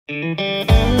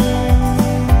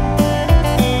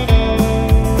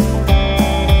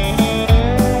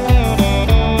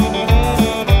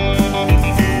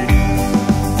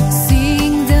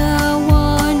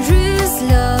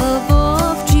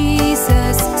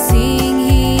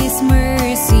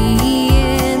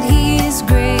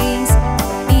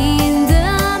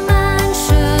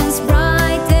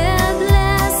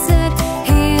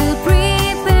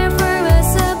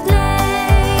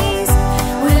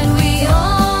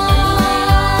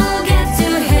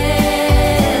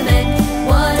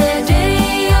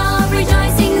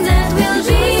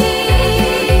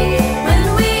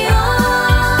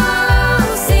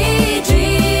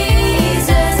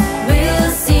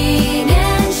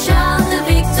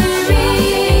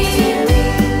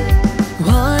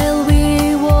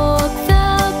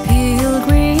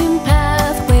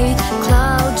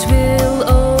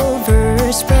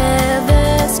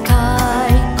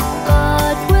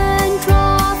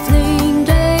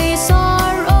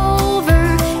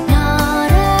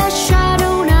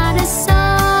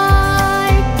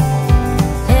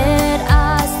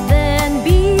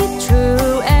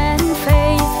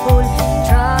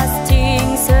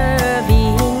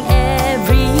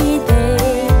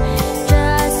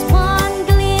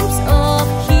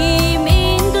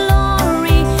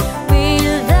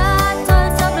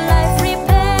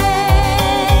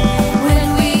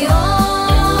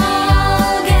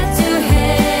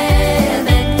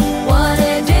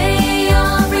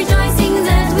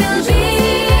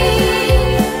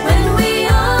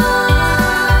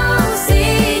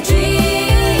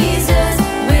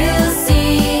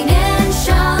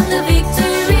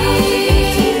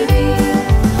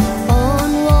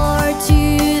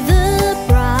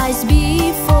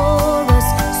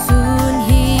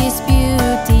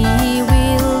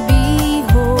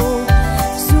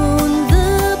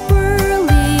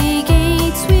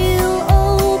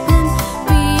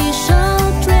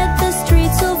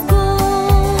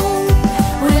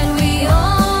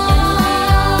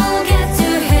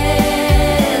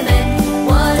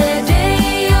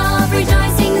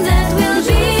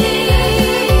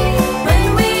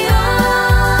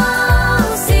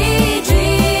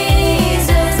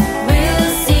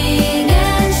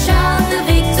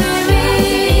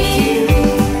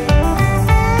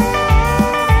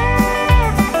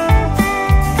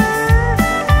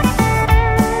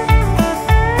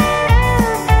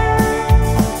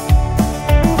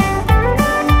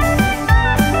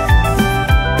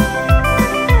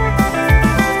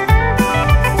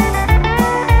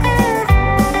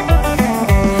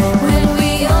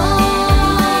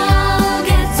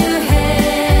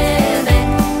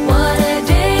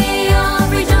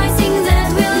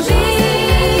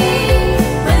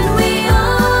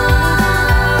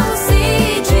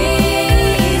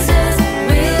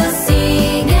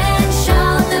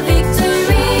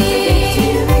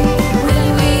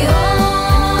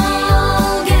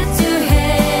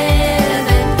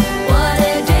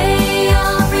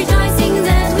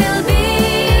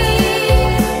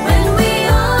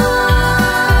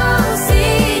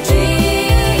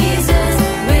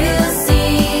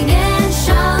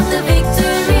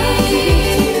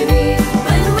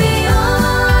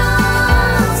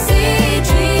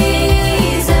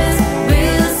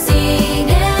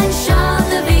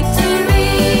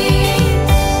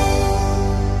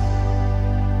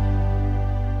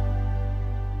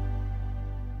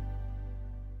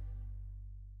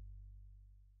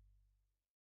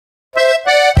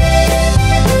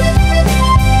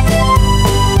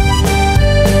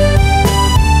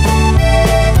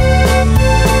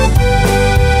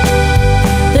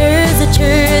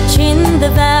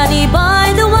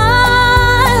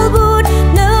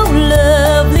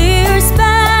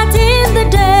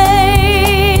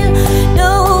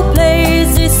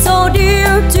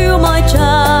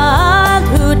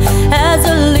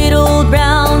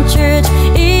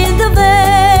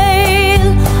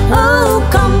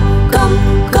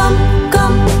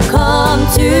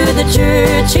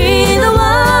church in the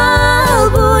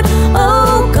wildwood.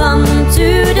 Oh, come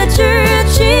to the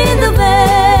church in the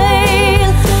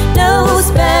vale.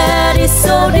 Knows that is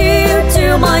so dear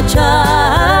to my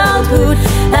childhood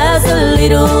as a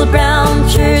little brown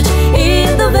church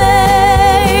in the vale.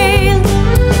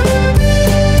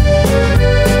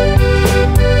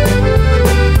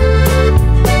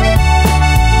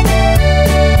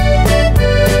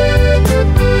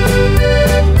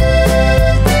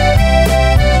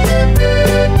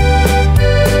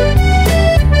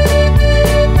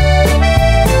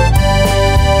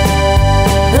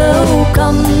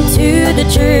 To the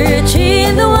church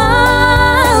in the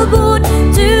wildwood,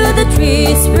 to the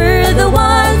trees where the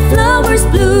wildflowers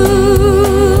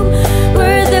bloom,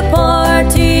 where the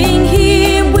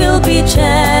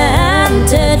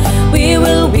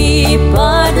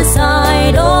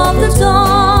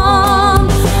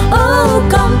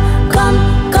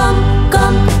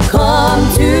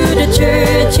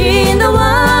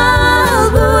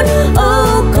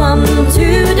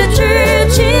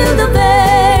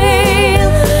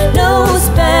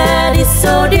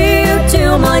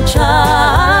my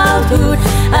childhood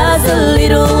as a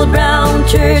little brown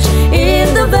church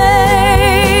in the vale.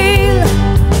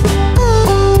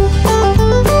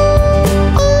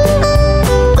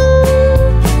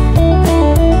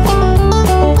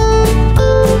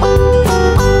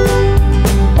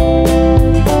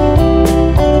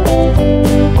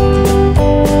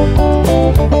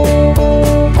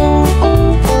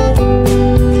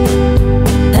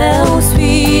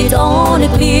 On a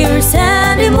clear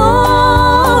Sunday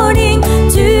morning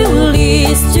to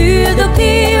listen to the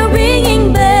clear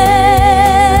ringing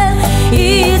bell.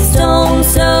 Its tones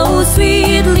so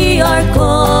sweetly are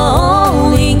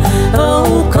calling,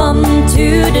 oh come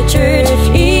to the church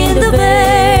in the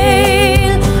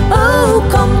vale. Oh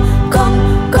come,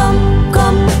 come, come,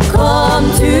 come,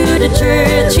 come to the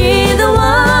church in the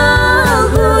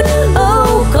wildwood.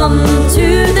 Oh come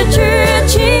to the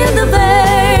church in the vale.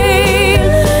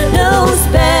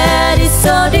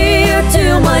 So dear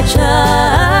to my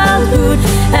childhood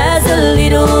as a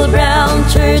little brown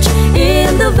church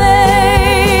in the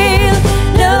vale.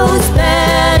 Those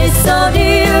bed is so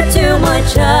dear to my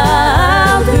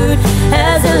childhood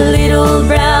as a little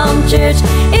brown church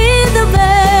in the vale.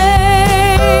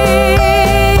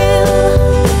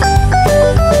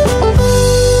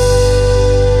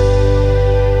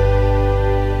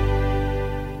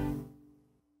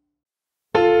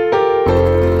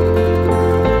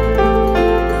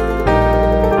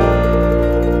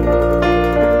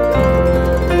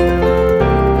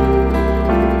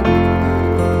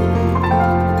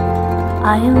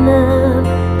 I love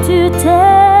to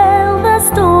tell the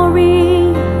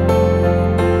story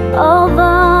of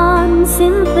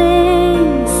unseen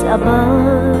things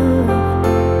above,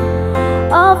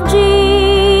 of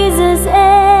Jesus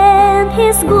and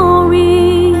His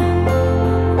glory,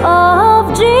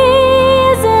 of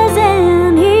Jesus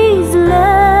and His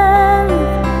love.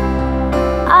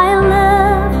 I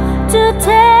love to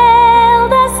tell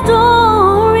the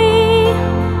story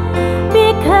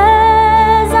because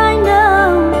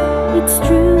it's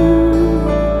true,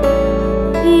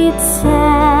 it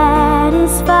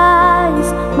satisfies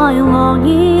my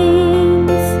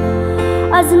longings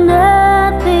as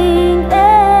nothing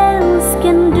else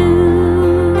can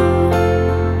do.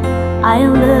 I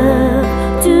love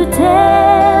to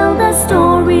tell the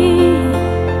story,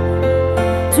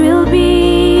 'twill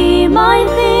be my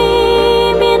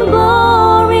theme in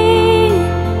glory,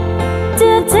 to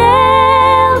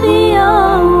tell the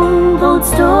old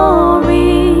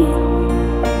story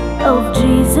of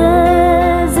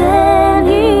Jesus and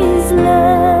His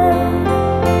love.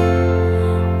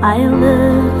 I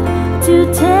love to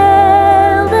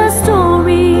tell the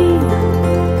story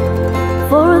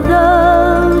for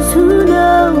those who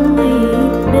know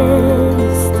it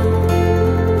best,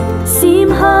 seem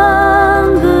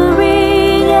hungering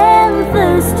and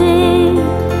thirsty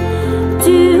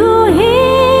to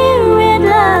hear it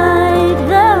like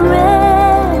the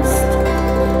rest.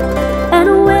 And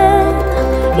when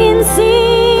in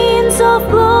scenes of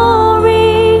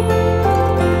glory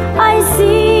I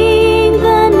sing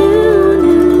the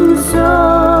new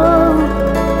song,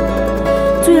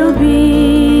 'twill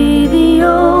be the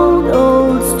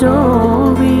old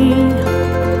story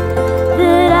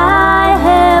that I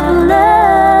have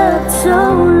loved so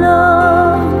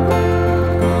long.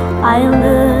 I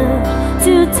love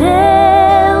to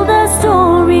tell the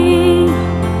story,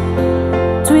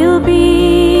 'twill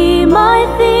be my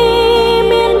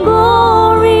theme in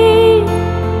glory,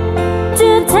 to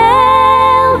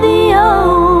tell the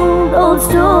old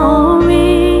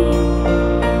story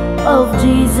of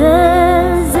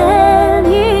Jesus and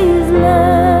His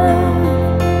love,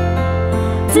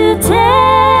 to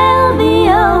tell the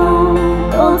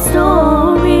old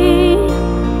story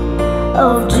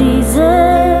of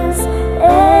Jesus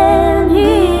and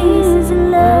His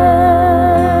love.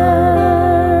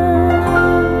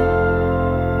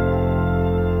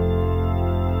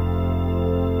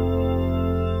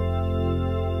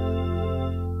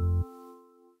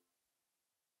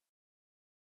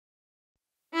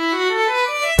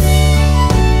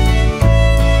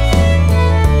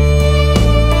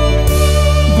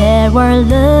 There were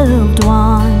loved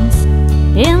ones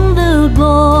in the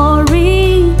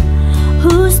glory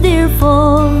whose dear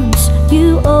forms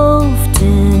you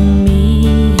often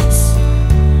miss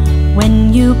when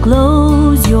you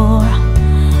close your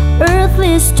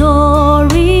earthly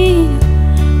story.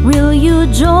 Will you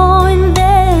join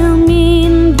them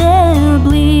in their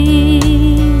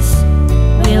bliss?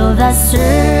 Will the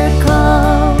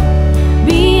circle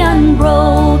be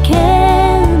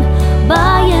unbroken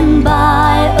by and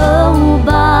by, oh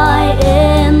by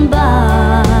and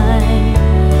by,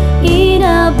 in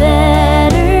a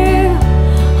better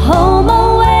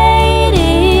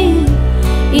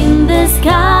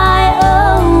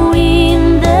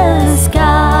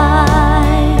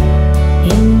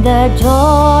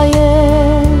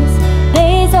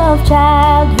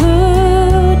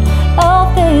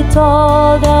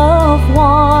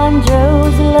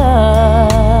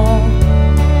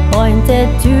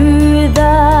to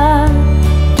the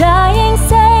dying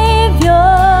Savior.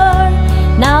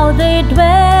 Now they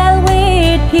dwell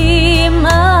with Him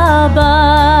above.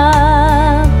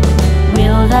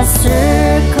 Will the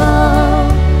circle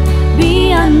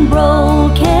be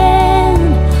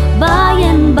unbroken by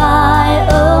and by,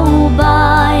 oh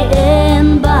by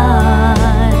and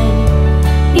by,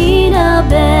 in a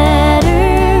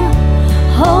better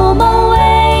home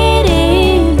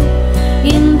awaiting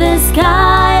in the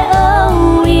sky,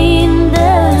 oh in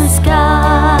the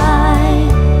sky.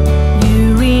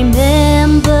 You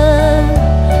remember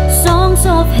songs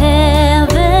of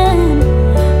heaven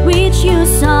which you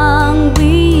sung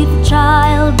with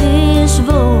childish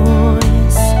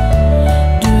voice.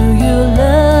 Do you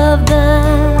love the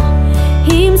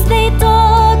hymns they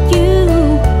taught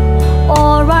you,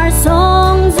 or are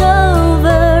songs of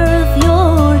earth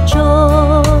your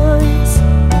choice?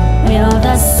 Will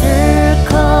the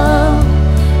circle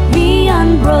be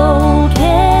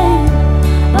unbroken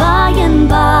by and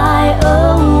by,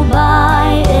 oh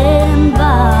by and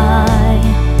by,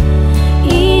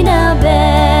 in a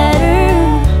better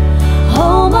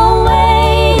home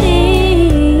awaiting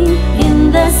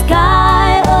in the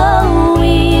sky, oh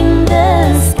in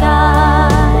the sky.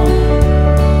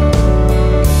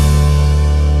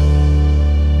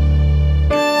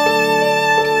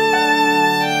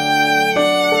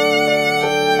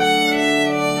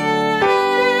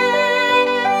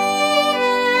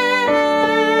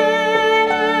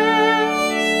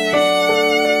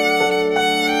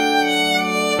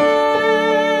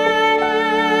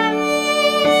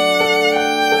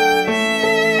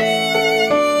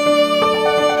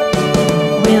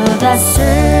 Will the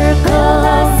circle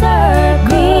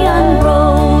be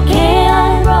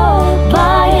unbroken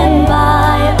by and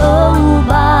by, oh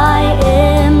by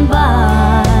and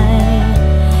by,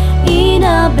 in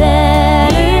a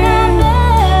better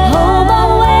home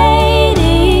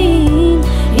awaiting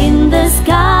in the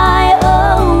sky,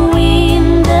 oh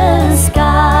in the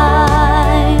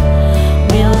sky?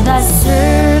 Will the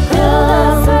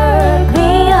circle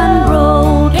be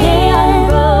unbroken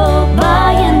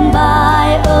by and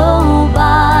by, oh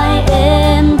by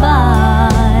and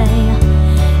by,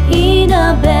 in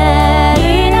a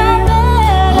better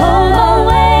home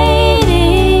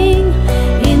awaiting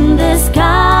in the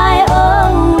sky,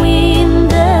 oh in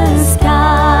the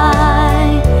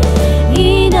sky,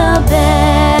 in a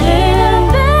better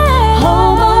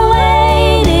home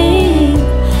awaiting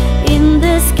in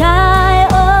the sky,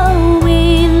 oh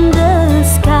in the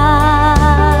sky.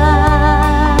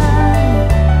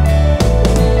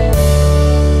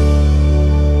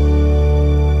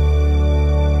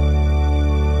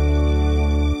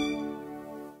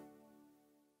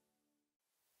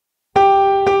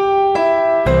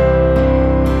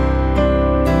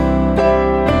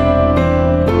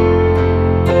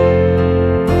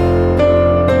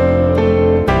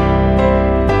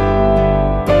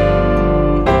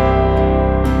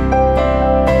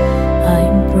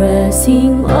 I'm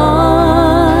pressing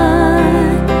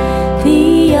on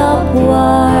the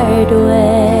upward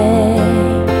way,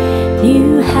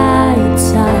 new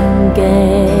heights I'm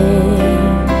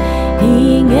gaining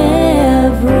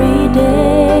every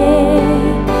day,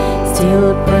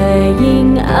 still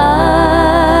praying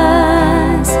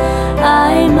as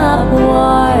I'm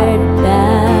upward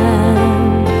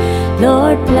bound.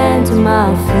 Lord, plant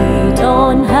my feet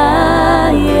on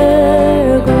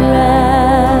higher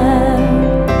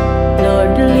ground.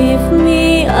 Lord, lift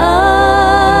me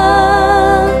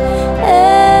up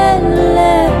and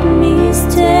let me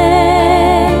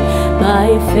stand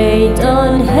by faith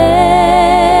on heaven's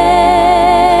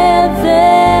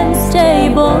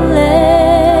stable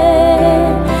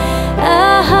land,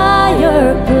 a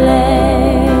higher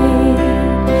plane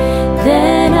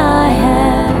than I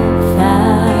have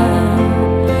found.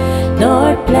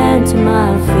 Lord, plant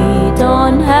my feet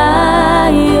on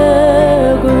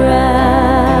higher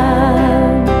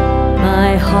ground.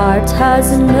 My heart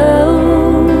has no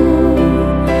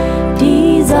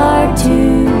desire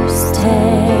to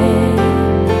stay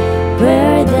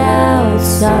where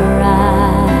doubts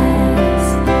arise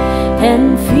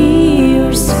and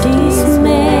fears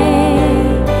dismay,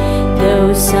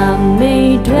 though some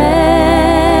may dwell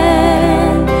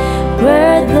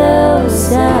where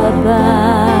those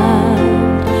abound.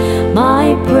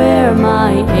 My prayer,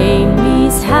 my aim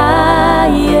is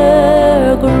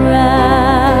higher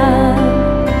ground.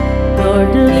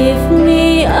 Lord, lift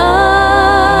me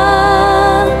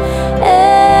up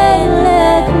and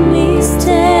let me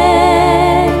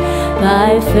stand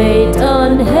by faith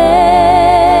on heaven's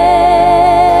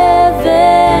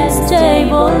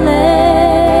stable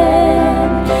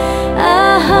land, a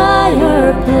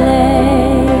higher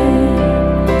plane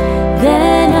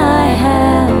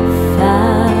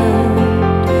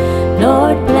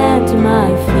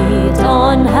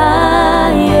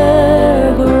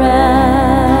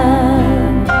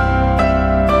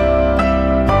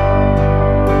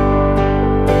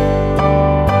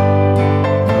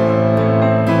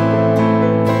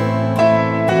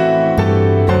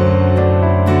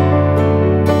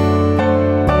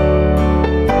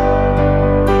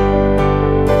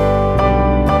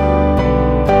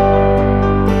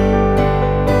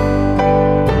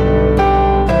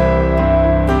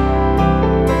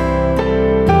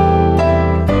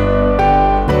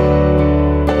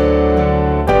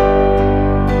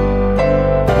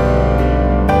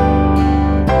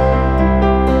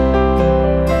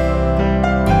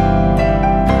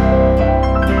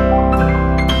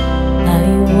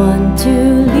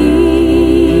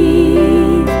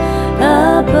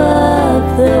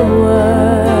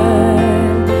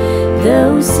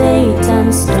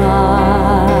Satan's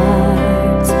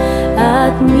darts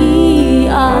at me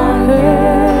are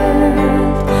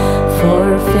hurled,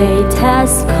 for faith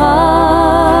has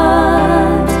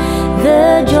caught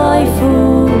the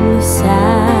joyful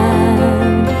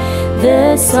sound,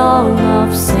 the song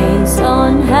of saints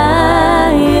on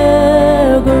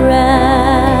higher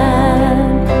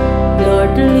ground.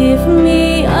 Lord, lift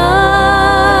me up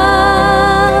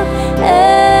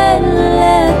and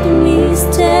let me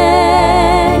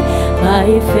stand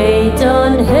by faith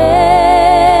on heaven's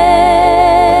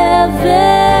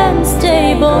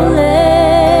stable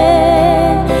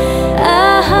land,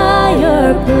 a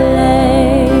higher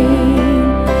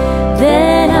plane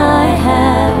than I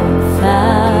have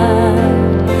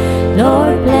found.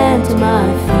 Lord, plant my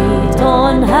feet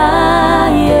on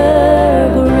higher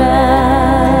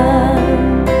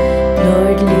ground.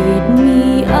 Lord, lead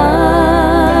me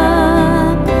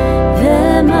up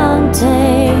the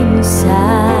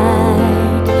mountainside.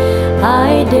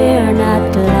 I dare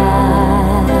not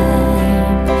climb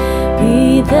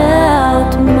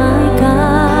without my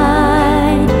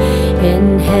guide.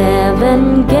 In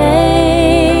heaven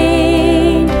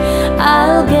gain,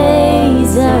 I'll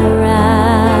gaze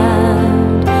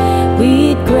around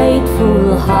with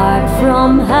grateful heart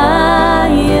from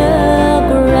higher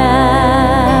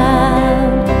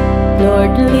ground.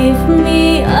 Lord, lift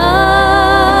me up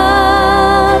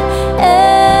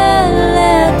and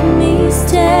let me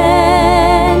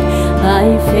stand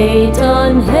by faith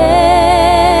on heaven's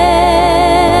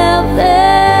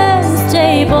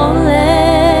stable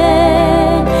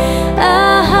land, a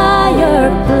higher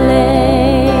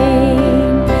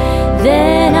plane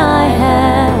than I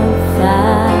have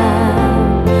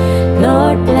found.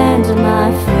 Lord, plant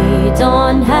my feet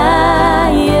on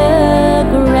higher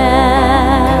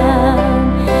ground,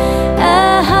 a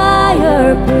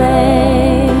higher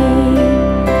plane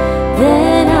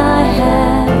than I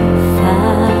have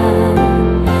found.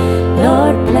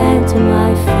 Lord, plant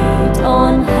my feet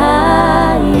on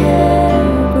higher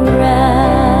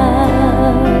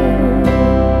ground.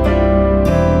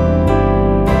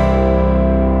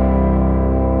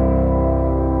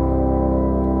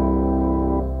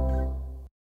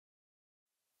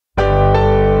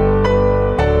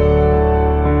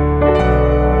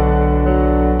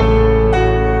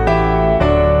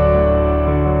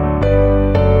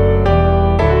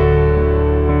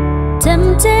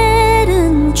 Tempted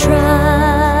and tried,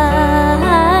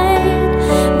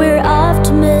 we're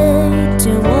oft made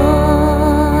to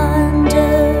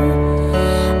wonder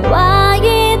why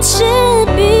it should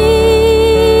be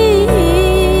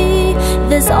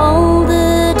this all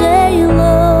the day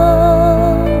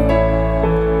long,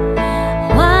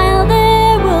 while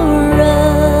there were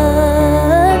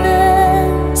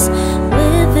others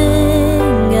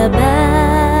living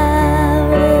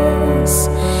about us,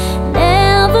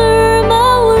 never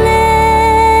molested,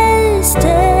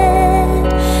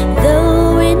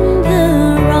 though in the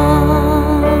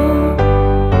wrong.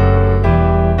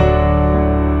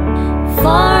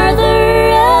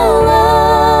 Farther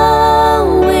along,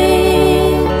 we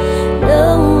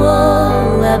know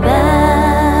all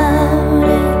about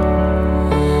it.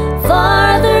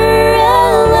 Farther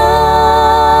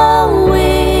along,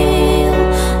 we'll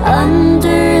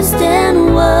understand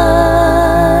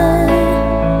why.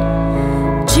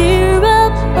 Cheer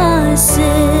up, my sister,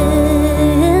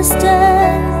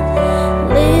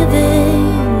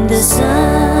 living the sunshine.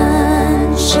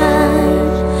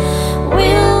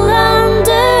 We'll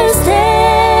understand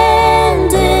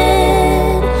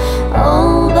it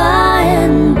all by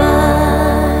and by.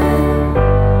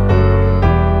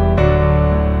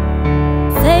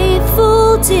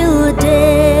 Faithful till death,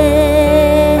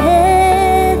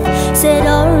 said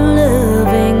our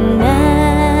loving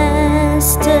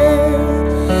Master.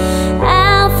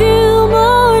 A few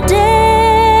more days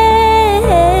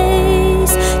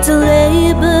to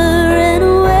labor and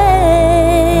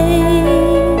wait.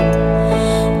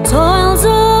 Toils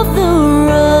of the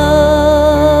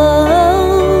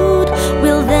road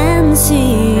will then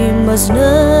seem as nothing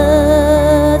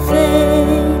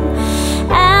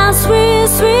as we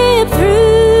sweep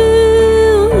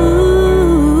through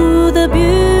the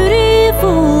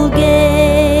beautiful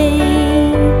gate.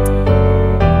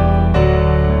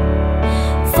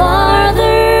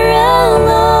 Farther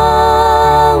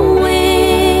along,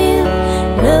 we'll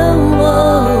know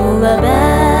all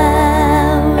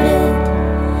about it.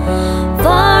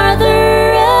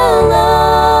 Farther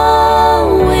along,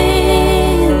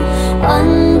 we'll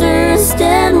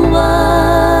understand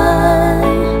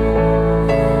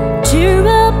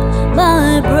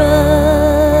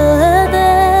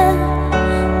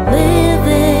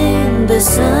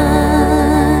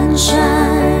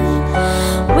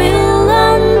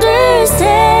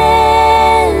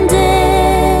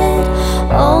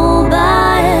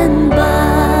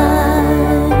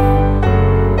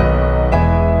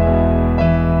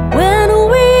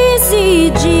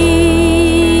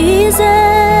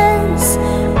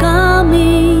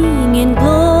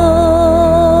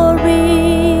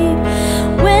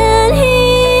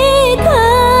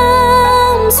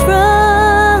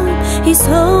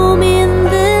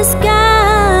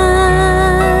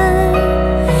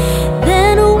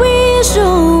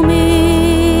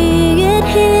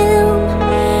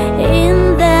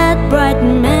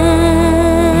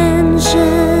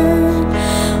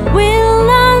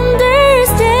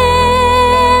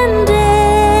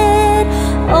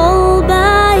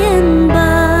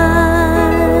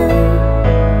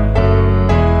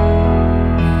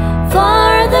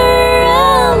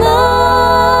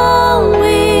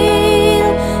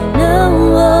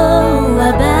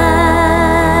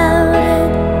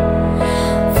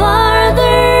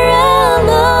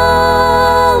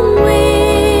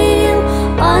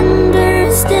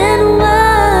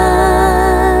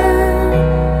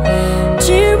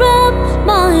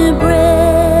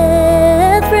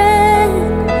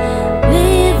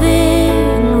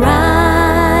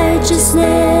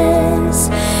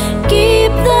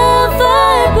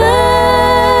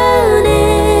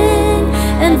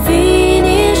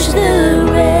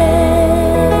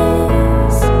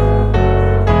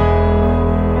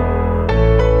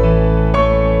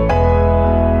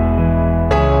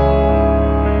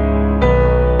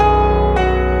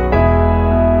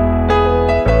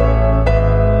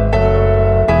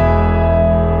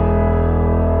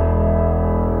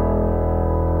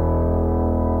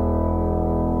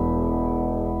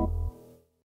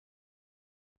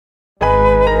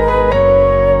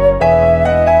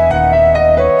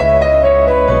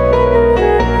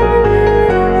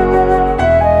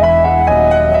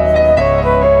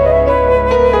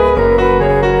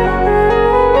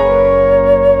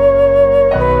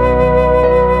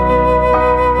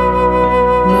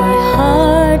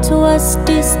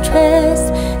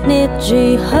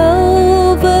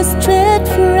Jehovah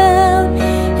stretched out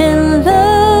and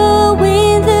low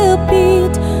in the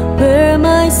pit where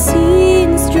my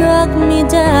sins struck me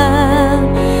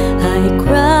down. I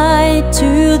cried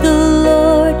to the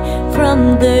Lord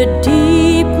from the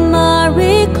deep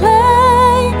miry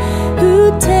clay,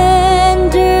 who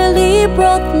tenderly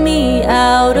brought me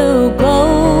out of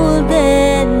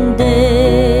golden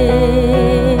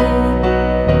day.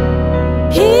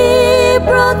 He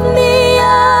brought me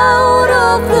out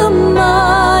of the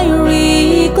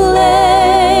miry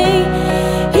clay.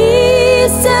 He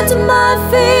set my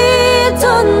feet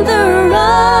on the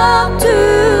rock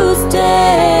to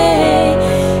stay.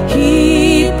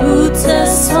 He puts a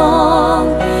song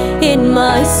in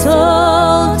my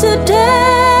soul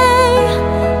today,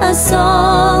 a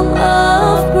song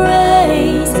of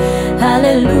praise.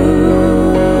 Hallelujah.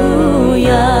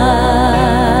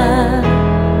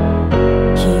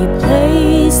 He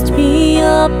placed me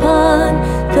upon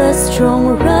the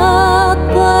strong rock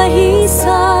by his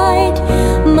side.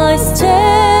 My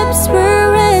steps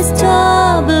were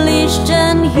established,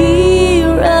 and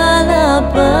here I'll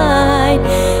abide.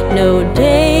 No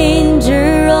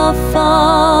danger of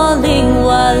falling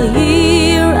while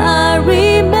here I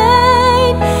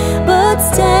remain, but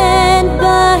stand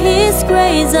by his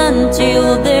grace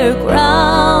until their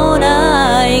crown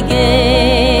I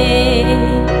gain.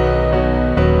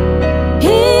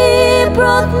 He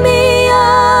brought me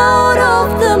out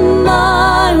of the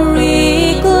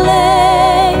miry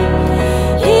clay.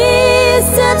 He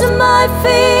set my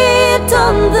feet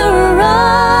on the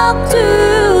rock to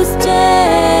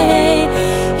stay.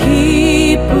 He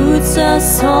puts a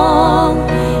song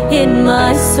in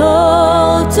my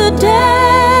soul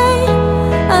today,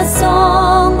 a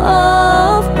song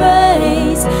of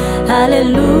praise.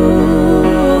 Hallelujah.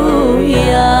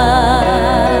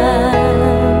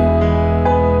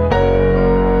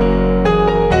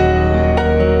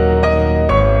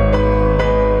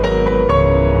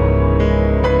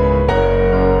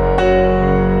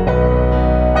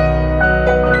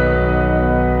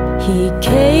 He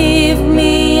gave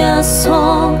me a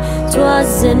song,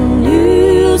 'twas a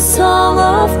new song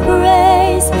of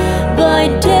praise. By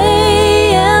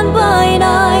day and by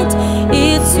night,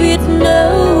 its sweet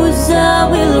notes I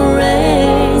will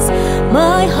raise.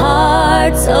 My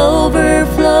heart's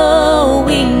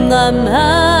overflowing, I'm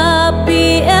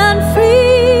happy and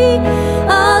free.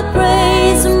 I'll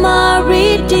praise my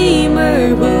Redeemer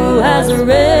who has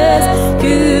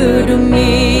rescued me.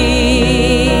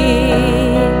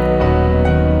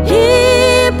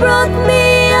 Brought me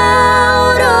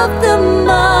out of the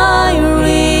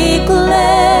miry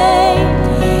clay.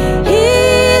 He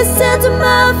set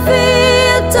my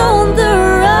feet on the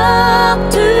rock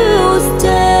to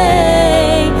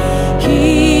stay. He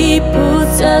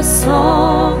puts a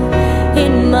song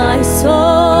in my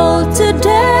soul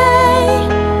today,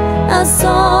 a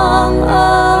song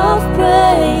of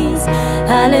praise.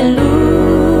 Hallelujah.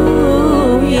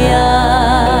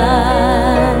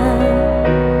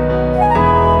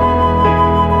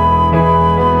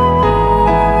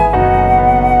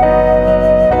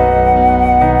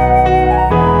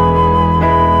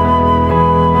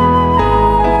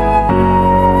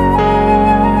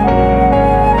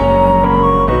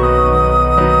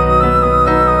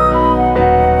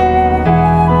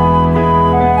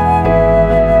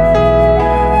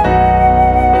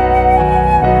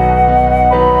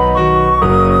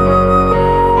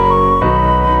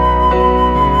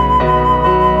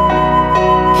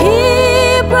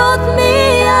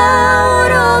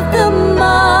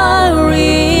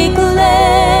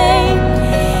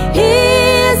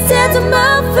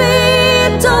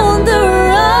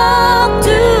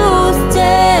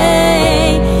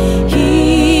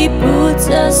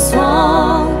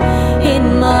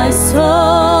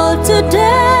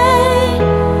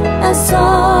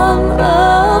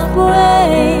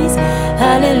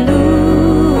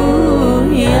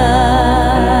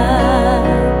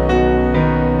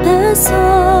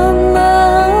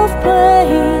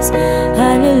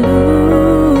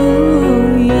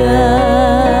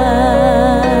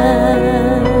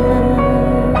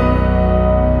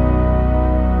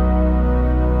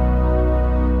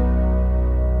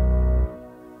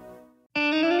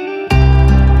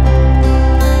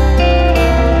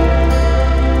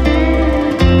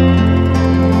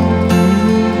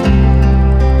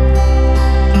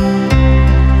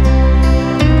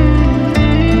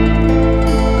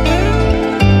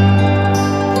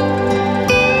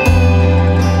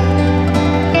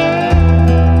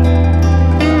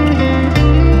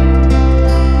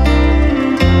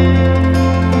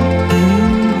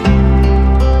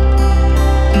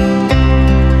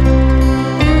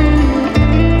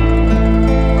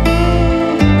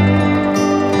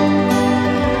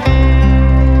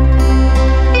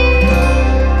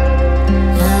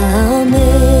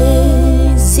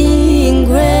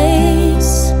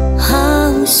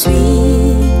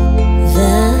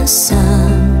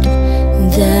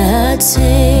 that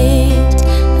saved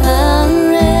a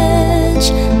wretch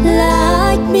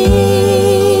like me.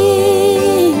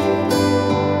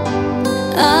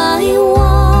 I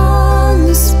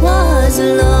once was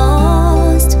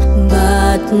lost,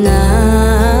 but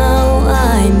now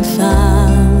I'm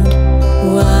found.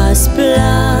 Was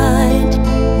blind,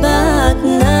 but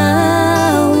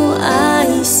now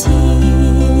I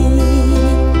see.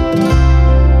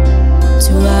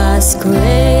 'Twas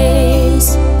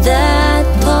grace that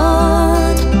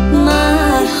taught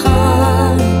my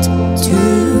heart to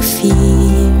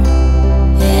fear,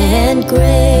 and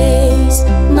grace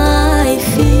my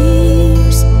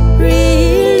fears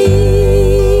relieved.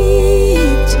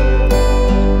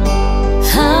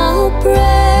 How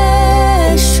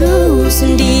precious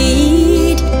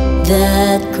indeed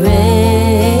that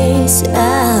grace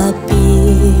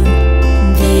appeared.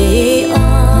 They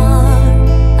are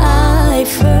I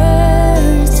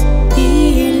first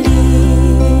believed.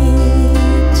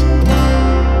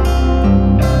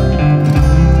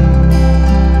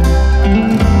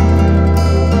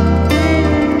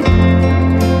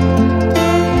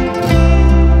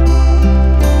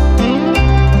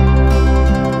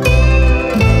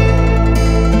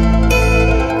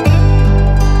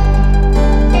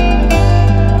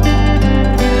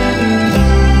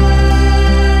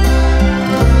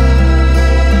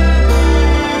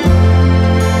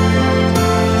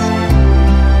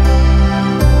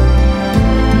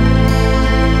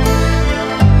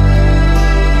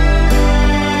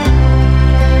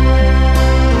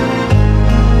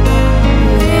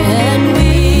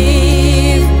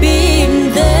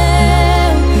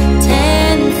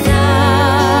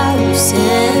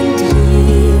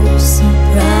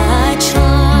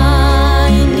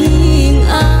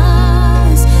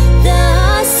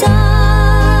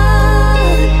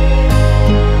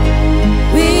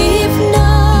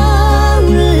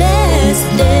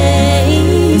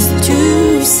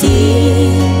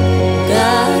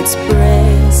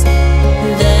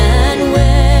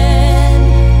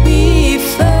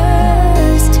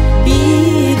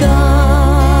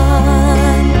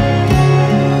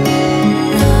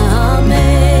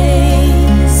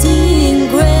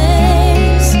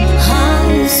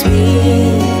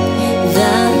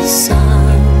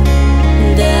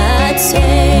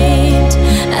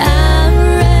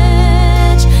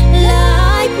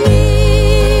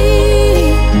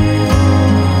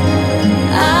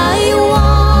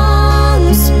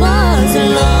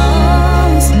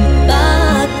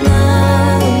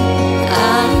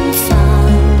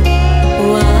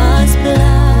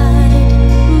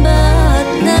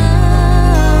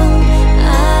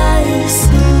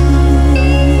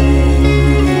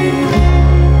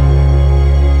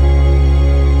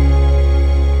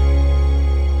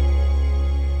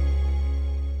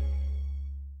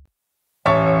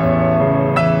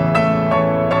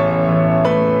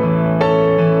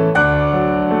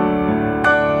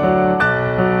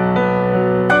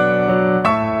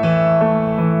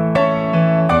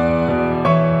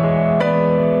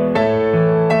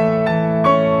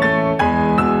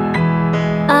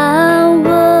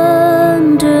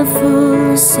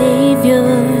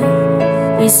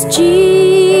 Is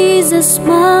Jesus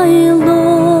my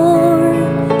Lord,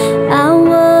 a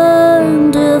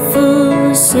wonderful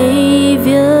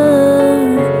Savior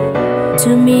to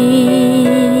me.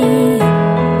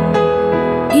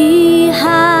 He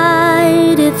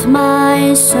hideth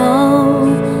my soul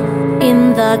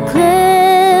in the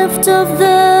cleft of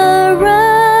the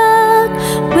rock,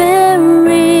 where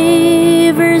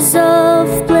rivers of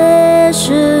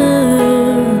pleasure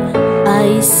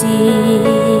I see.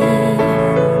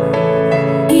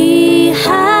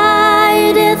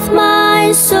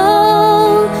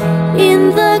 Soul in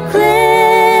the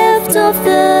cleft of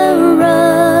the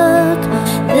rock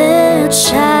that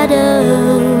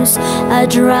shadows a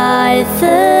dry,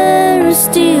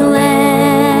 thirsty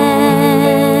land.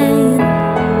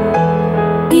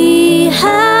 He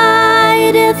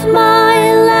hideth my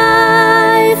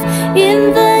life in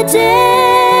the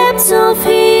depths of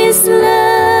His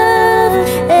love,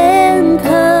 and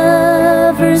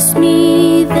covers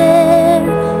me there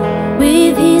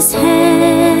with His hand.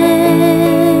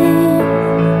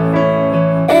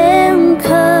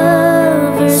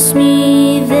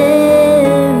 Me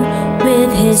there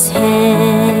with His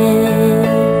hand.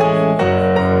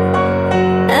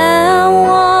 A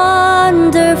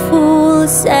wonderful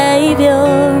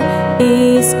Savior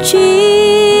is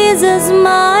Jesus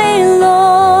my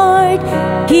Lord.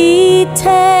 He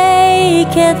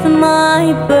taketh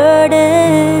my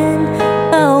burden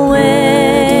away.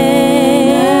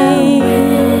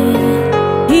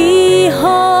 He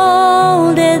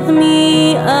holdeth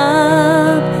me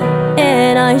up,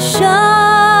 and I I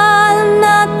shall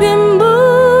not be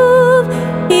moved.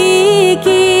 He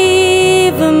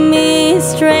give me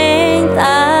strength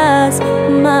as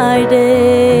my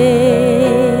day.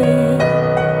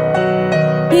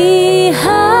 He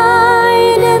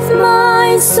hideth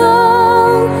my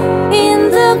soul in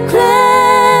the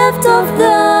cleft of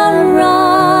the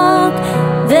rock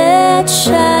that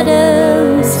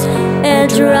shadows a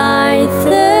dry,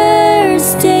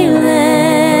 thirsty land.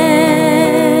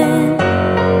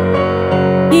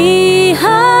 He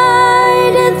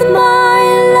hideth my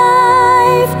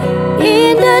life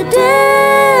in the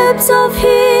depths of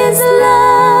His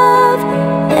love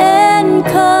and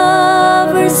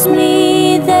covers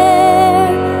me there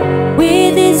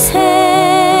with His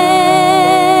hand,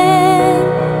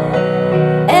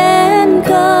 and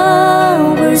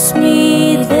covers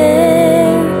me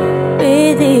there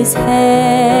with His hand.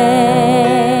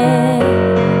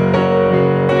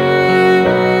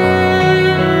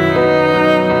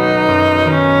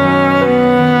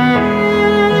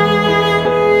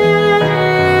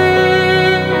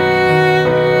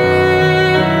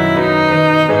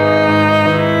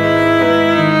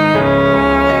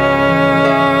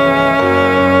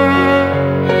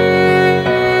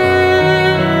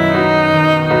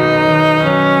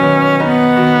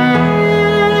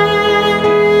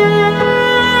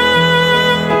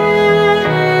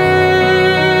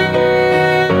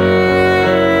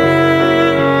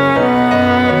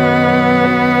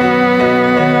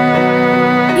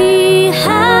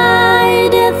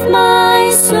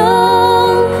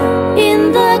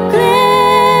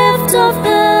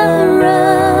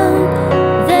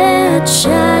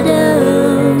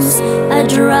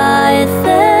 Dry,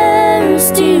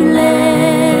 thirsty land.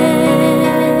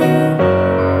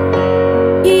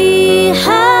 He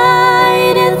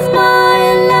hideth my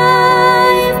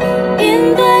life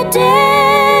in the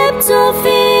depths of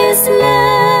His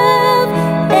love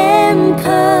and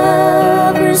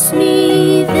covers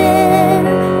me there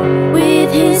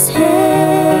with His hand,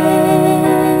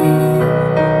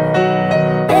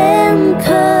 and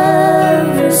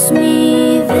covers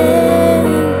me there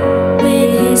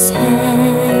with His hand.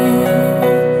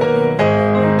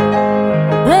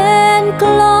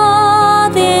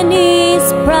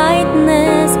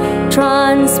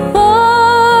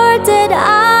 Transported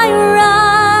I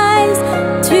rise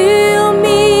to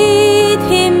meet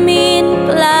Him in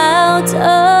clouds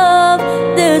of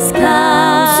the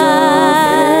sky.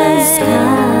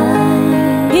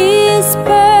 His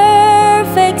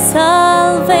perfect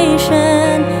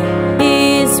salvation,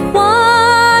 His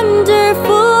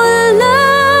wonderful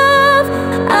love,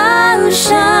 I'll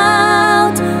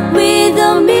shout with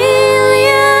the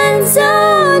millions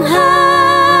on high.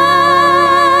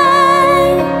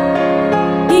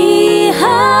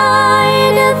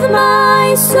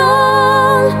 My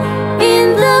soul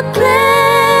in the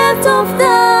cleft of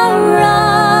the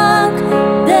rock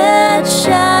that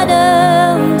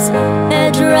shadows a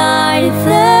dry,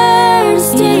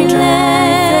 thirsty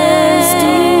land.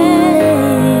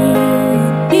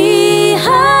 He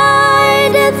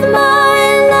hideth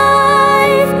my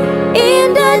life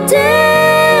in the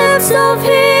depths of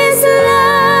His love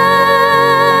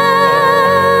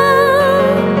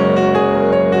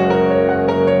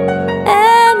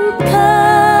and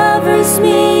covers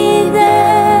me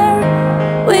there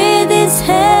with His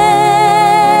hand,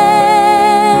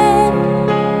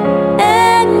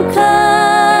 and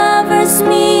covers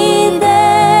me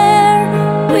there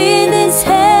with His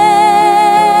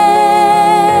hand,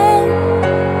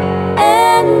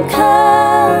 and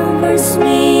covers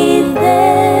me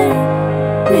there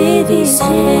with His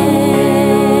hand.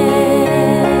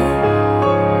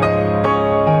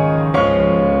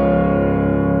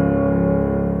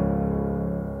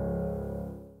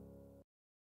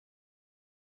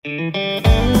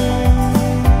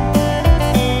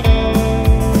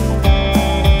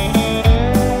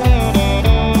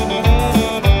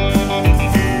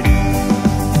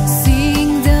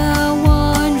 Sing the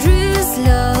wondrous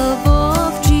love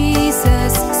of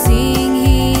Jesus, sing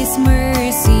His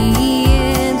mercy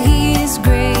and His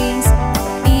grace.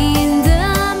 In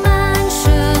the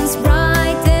mansions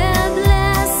bright and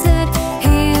blessed,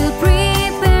 He'll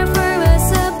prepare for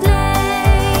us a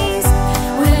place.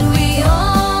 When we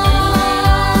all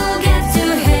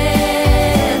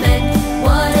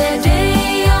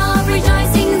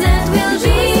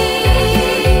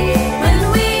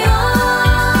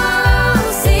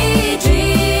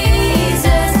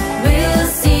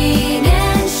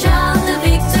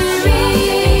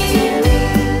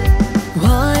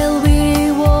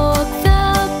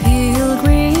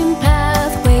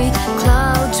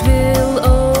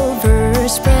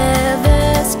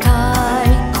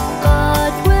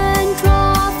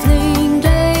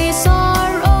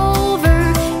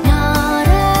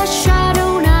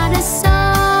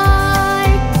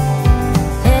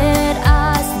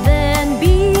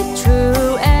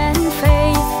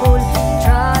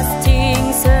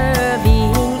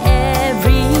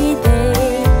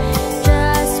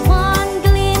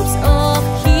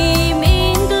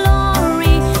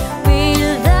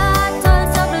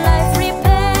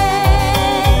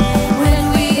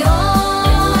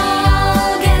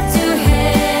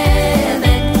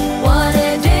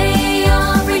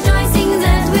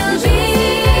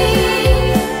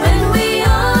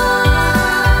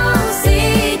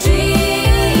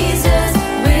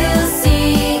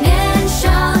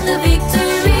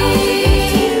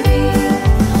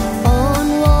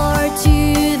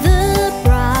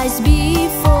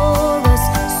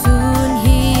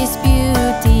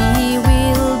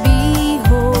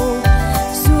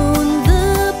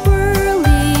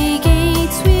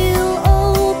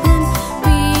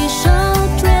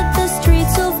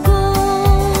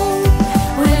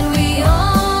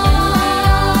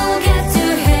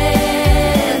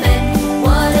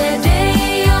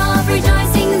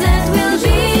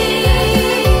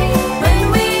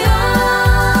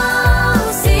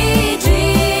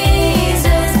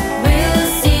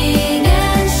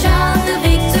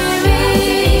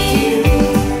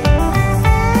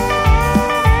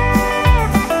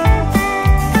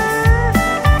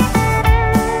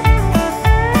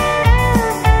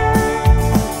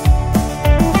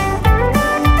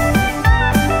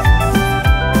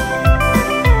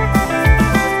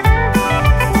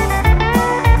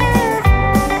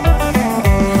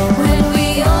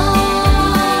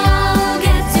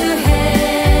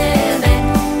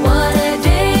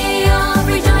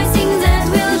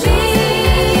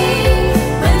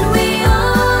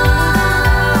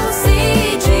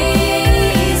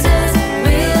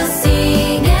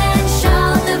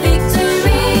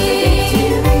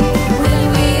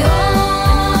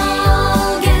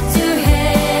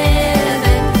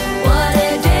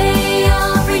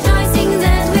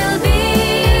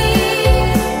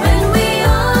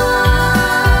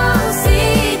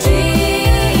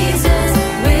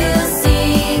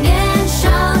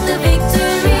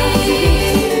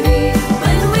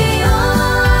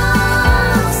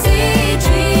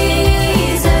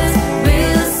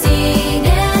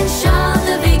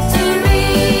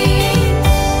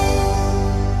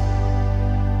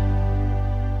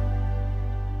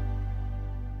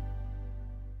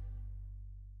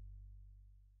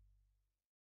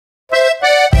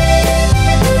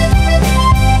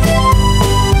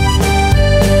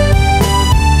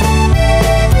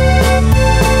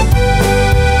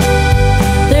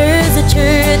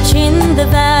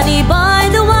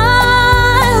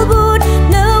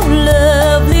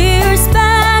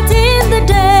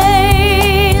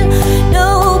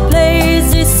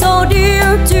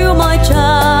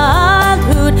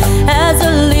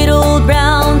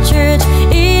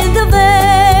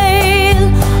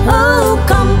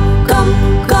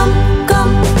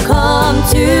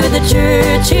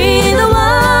church in the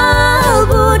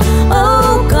wildwood.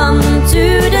 Oh, come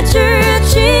to the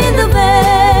church in the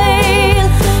vale.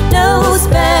 Those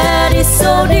bed is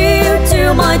so dear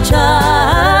to my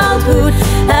childhood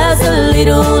as a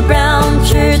little brown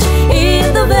church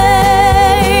in the vale.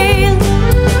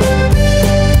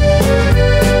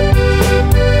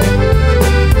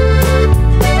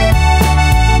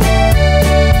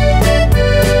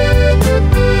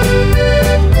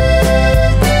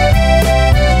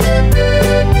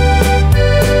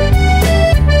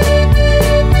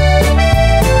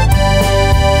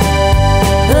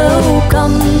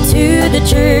 The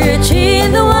church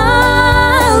in the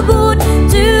wildwood,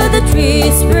 to the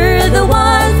trees where the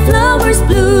wildflowers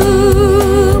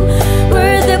bloom,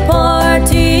 where the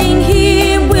parting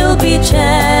hymn will be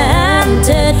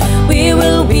chanted. We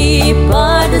will weep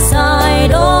by the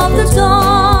side of the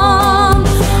storm.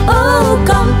 Oh,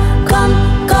 come, come,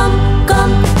 come,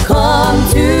 come, come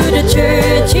to the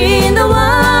church in the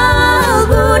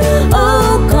wildwood.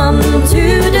 Oh, come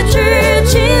to the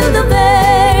church in the vale.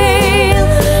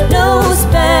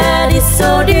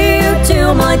 So dear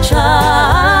to my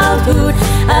childhood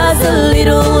as a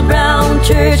little brown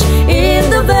church in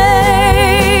the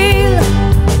vale.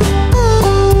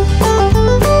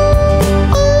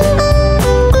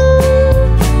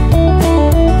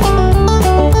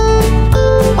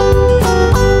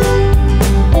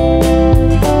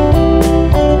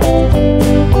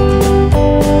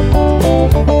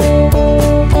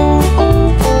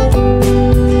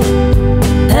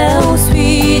 How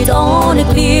sweet on a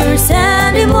clear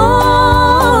Sunday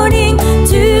morning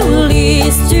to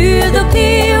listen to the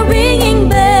clear ringing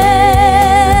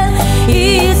bell.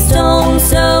 Its tones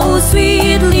so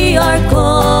sweetly are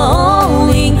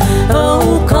calling.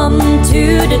 Oh, come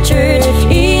to the church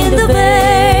in the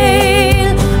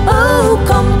vale. Oh,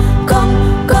 come,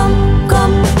 come, come,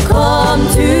 come, come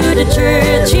to the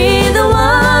church in the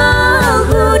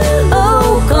wildwood.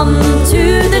 Oh, come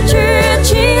to the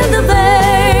church in the vale.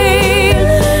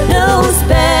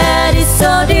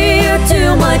 So dear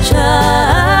to my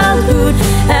childhood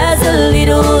as a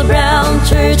little brown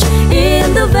church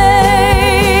in the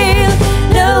vale.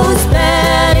 Those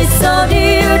bed is so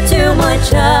dear to my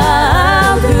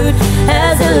childhood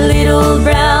as a little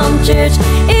brown church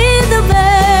in the vale.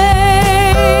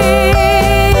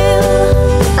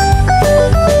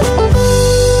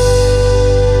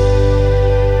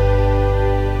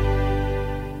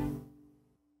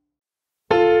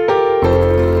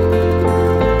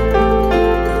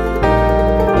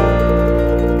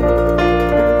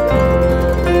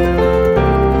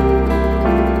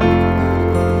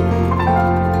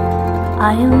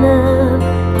 I love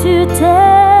to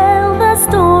tell the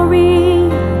story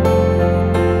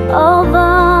of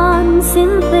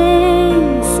unseen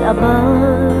things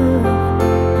above,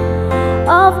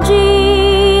 of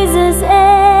Jesus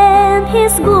and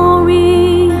His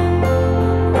glory,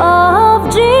 of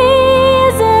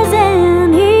Jesus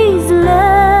and His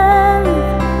love.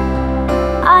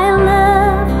 I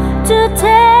love to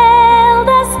tell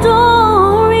the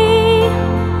story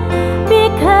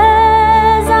because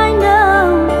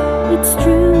it's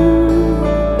true.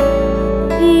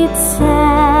 It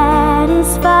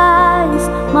satisfies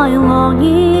my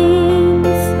longings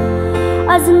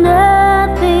as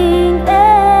nothing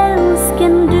else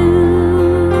can do.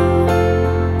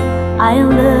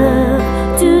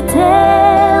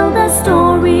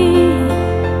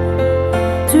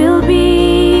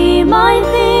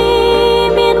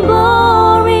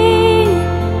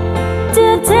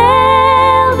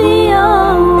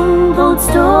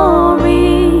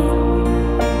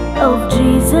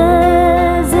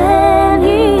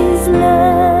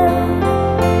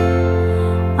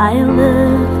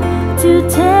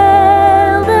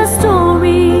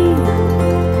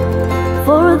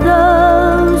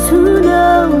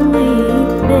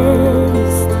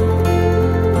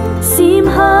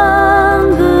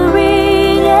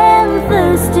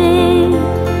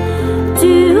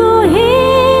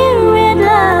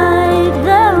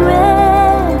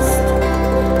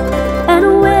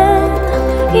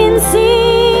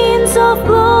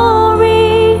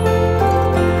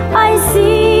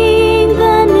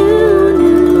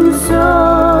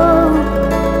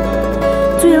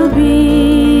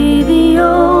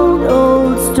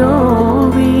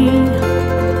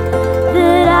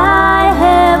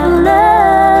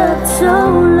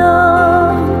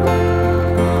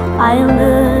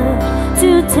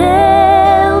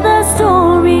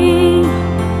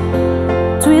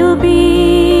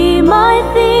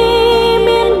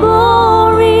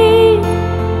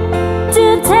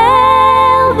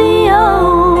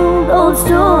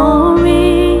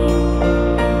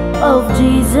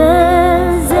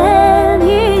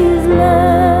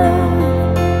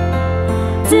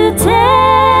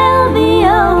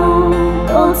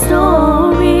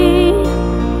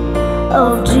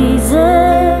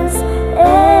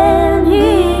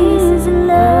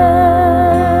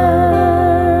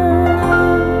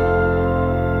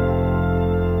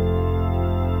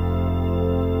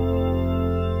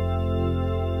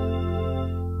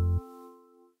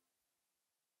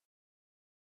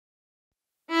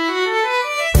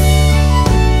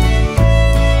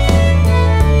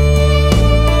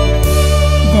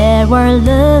 our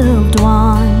loved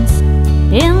ones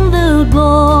in the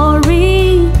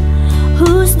glory,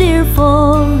 whose dear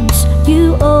forms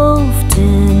you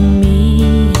often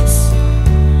miss.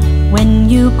 When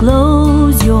you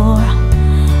close your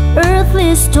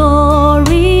earthly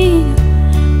story,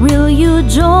 will you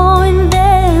join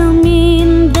them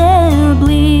in their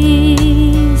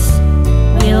bliss?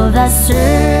 Will the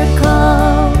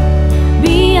circle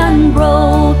be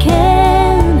unbroken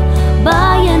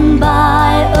by and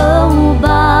by, oh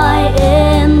by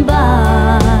and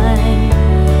by,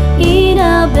 in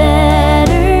a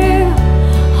better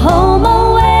home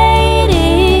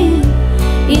awaiting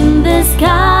in the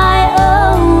sky,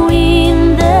 oh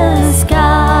in the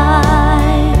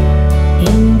sky,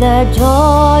 in the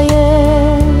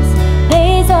joyous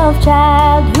days of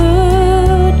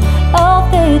childhood, of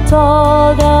the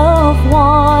thought of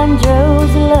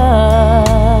wondrous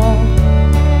love,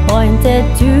 pointed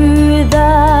to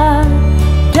the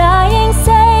dying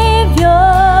Savior.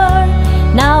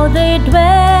 Now they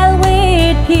dwell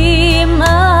with Him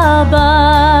above.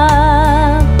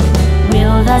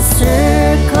 Will the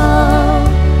circle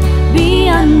be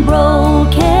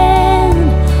unbroken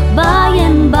by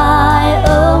and by,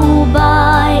 oh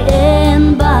by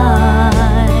and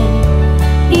by,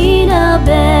 in a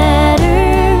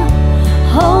better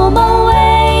home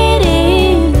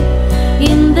awaiting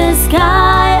in the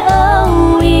sky,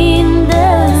 oh in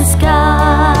the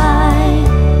sky?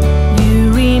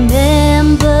 You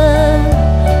remember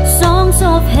songs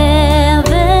of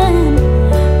heaven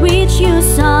which you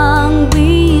sung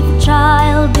with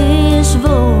childish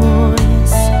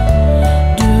voice.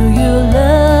 Do you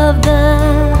love the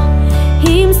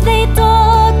hymns they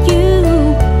taught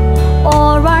you,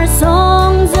 or are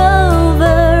songs of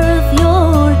earth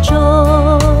your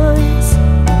choice?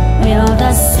 Will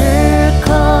the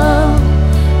circle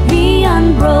be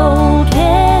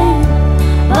unbroken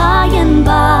by and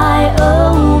by,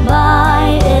 oh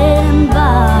by and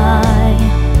by,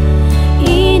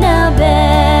 in a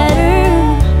better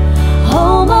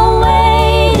home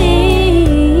awaiting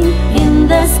in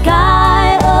the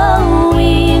sky, oh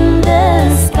in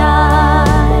the sky?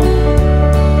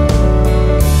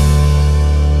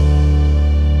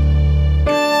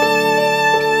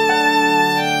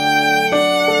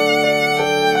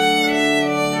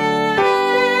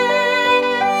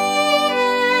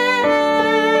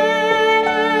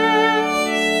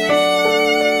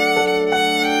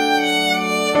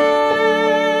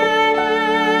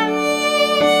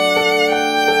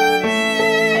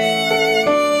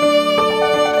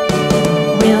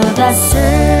 Will the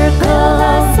circle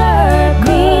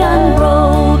be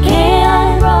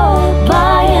unbroken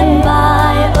by and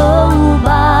by, oh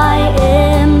by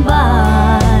and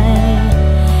by,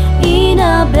 in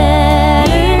a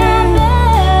better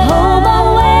home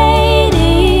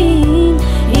awaiting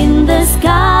in the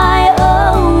sky,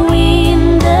 oh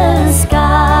in the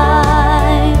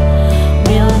sky?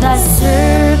 Will the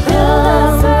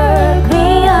circle be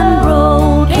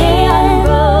unbroken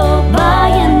by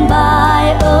and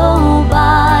by, oh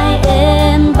by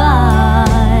and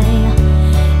by,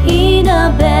 in a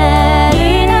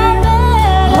better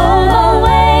home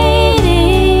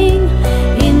awaiting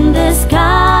in the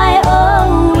sky,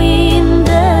 oh in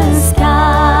the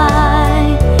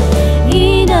sky,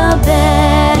 in a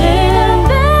better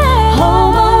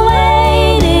home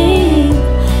awaiting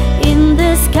in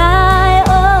the sky,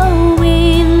 oh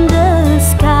in the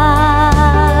sky.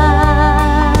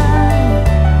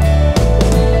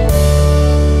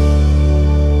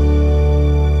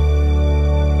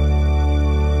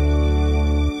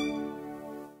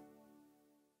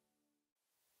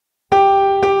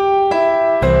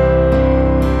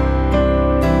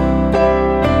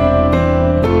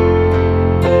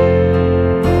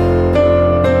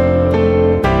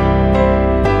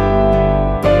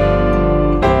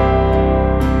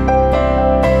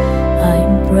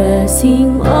 I'm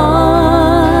pressing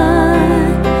on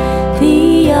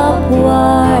the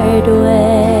upward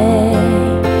way,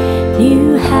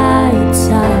 new heights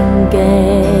I'm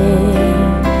gaining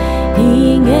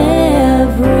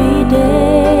every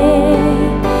day,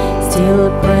 still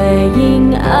praying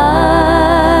as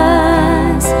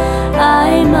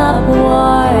I'm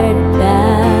upward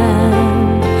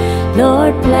bound.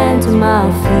 Lord, plant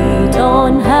my feet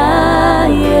on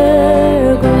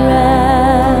higher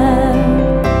ground.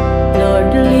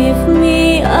 Lord, lift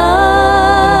me up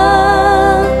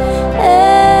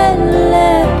and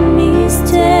let me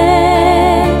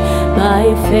stand by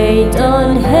faith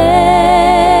on heaven's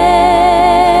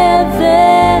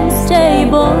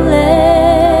stable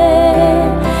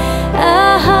land,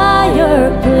 a higher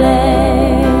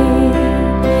plane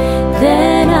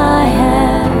than I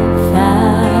have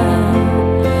found.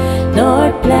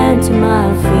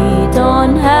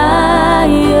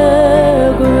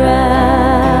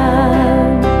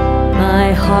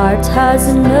 was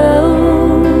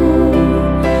no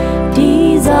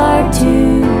desire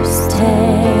to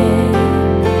stay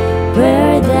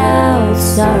where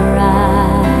doubts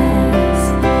arise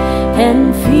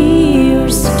and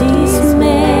fears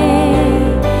dismay,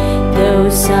 though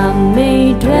some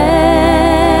may dwell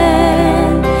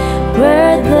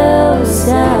where those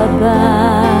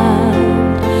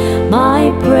abound.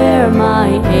 My prayer, my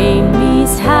aim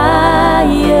is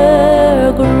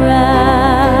higher ground.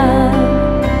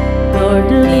 Lord,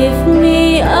 lift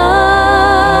me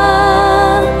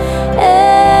up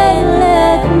and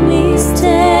let me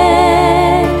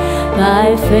stand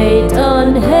by faith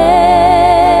on heaven's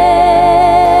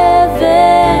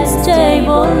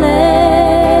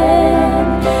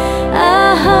tableland, a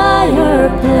higher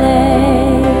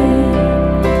plane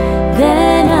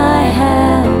than I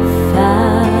have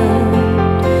found.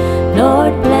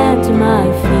 Lord, plant my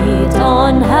feet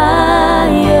on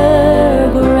higher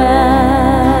ground.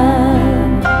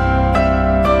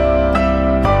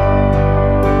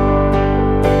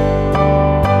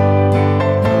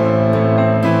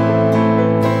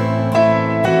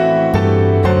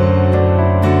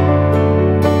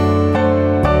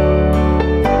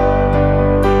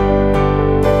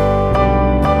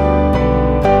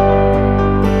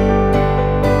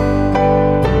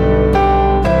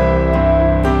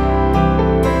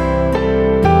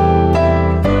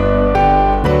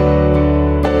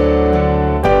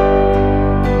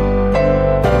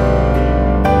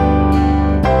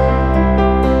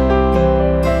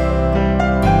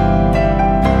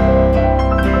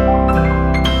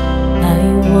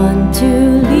 To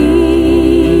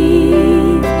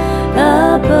live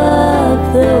above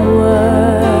the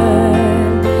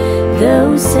world,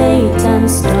 though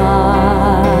Satan's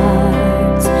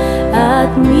darts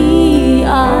at me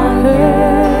are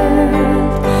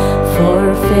hurled,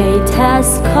 for faith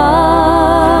has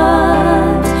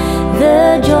caught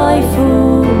the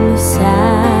joyful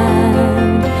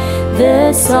sound,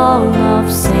 the song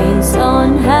of saints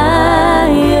on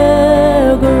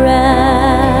higher ground.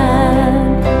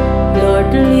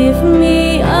 Lift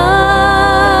me up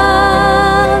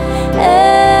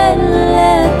and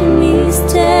let me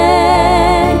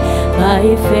stand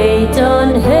by faith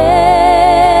on heaven's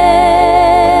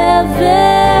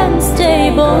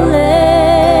tableland,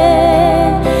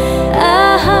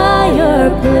 a higher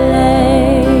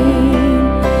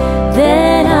plane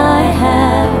than I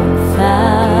have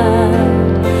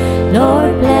found.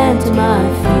 Lord, plant my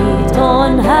feet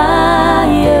on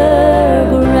higher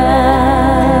ground.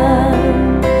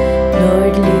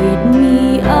 Lead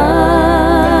me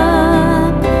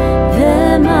up the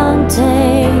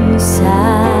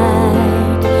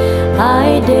mountainside,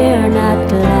 I dare not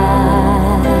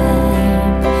climb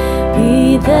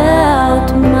without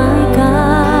my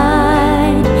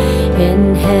guide.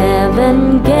 In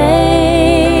heaven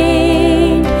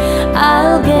gained,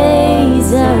 I'll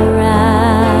gaze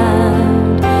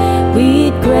around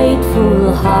with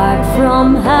grateful heart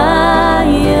from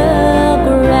higher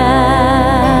ground.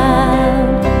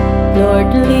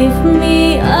 Lord, lift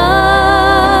me up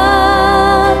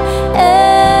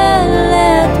and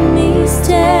let me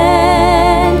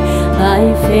stand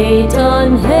by faith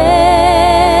on heaven's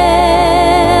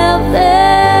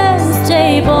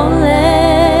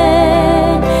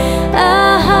tableland,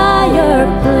 a higher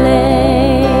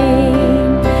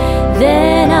plane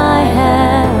than I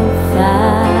have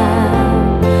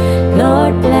found.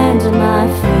 Lord, plant my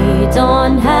feet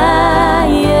on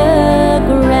higher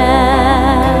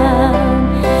ground,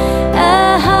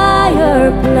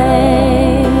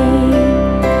 plane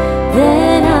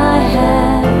than I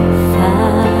have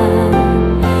found.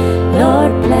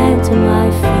 Lord, plant my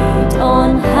feet on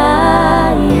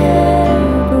higher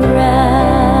ground.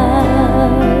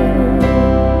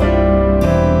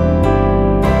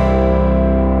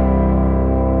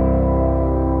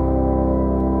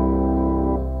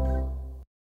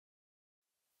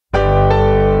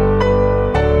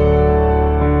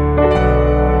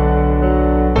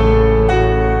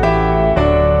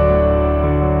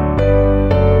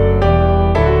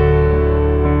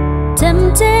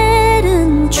 Tempted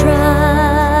and tried,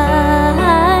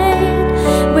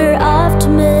 we're oft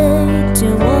made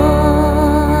to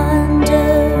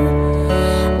wonder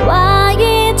why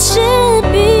it should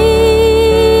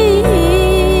be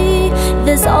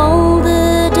this all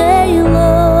the day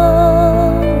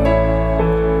long,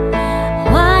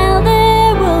 while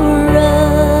there were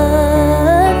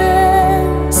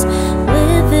others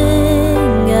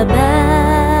living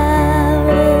about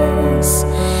us,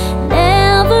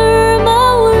 never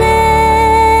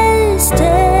molested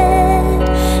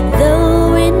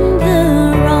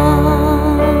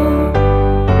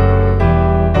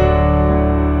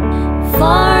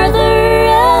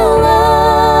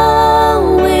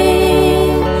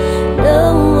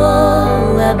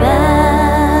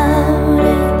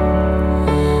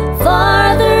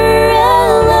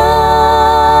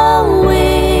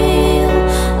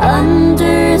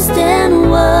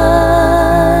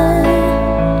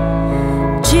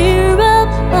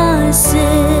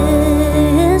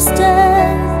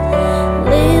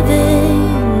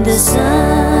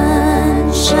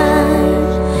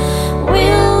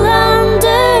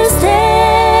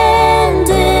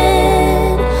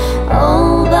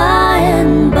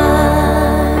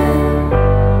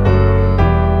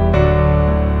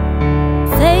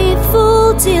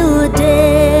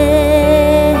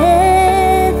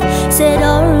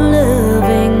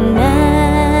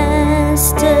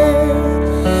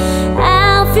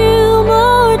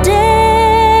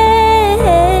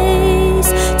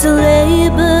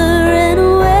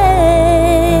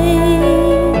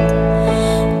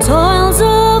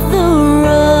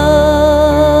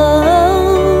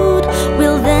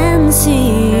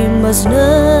is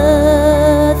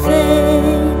nothing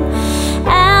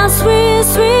as we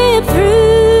sweep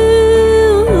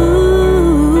through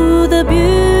the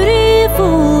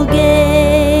beautiful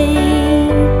gate.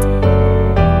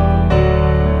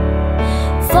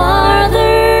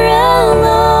 Farther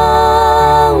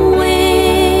along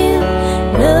we'll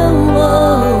know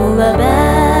all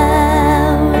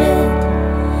about it.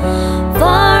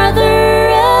 Farther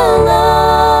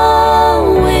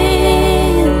along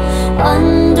we'll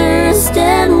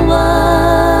understand why.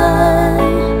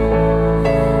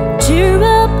 Cheer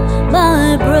up,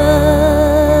 my brother,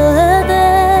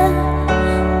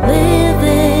 live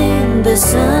in the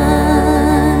sunshine.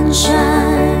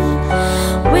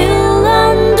 We'll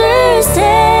understand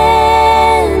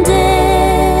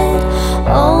it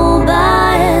all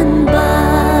by and by.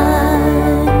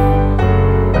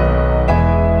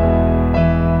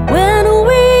 When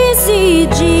we see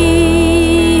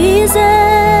Jesus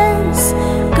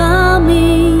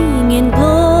coming in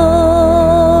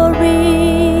glory,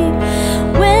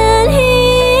 when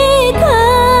he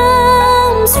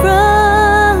comes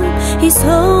from his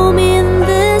home in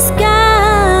the sky,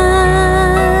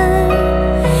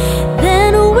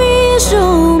 then we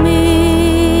shall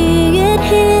meet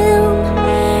him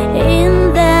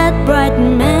in that bright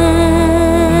mansion.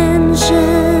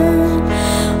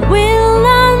 We'll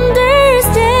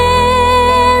understand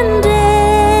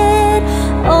it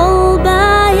all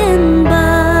by and by.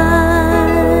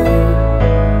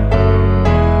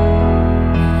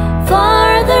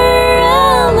 Farther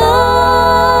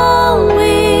along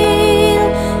we'll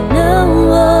know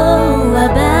all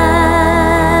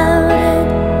about it.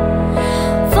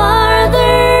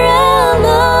 Farther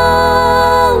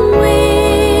along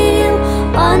we'll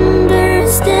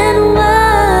understand why.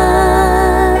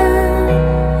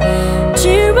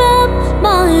 Cheer up,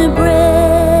 my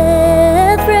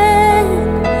brethren,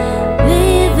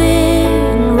 live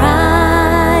in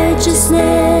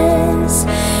righteousness.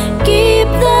 Keep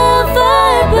the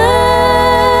fire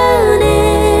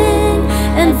burning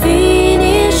and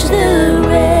finish the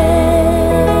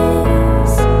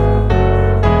race.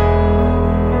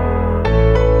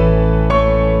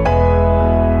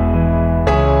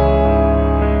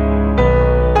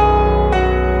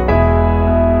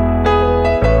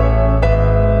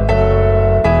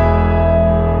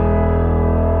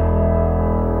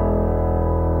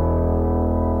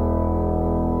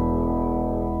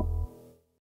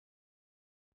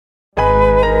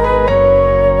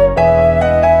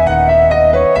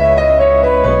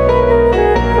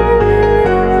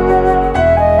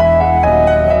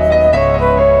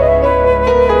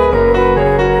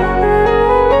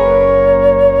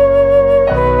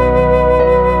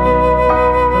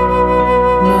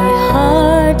 My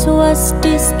heart was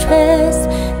distressed,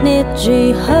 neath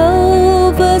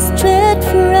Jehovah's dreadful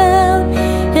frown,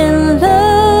 and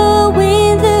low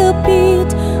in the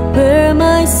pit where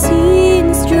my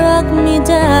sins struck me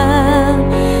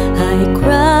down, I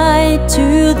cried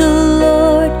to the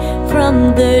Lord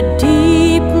from the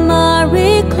deep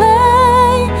miry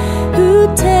clay, who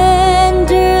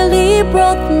tenderly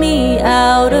brought me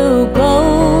out of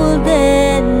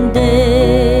golden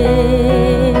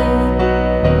day.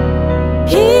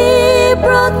 He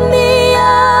brought me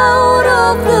out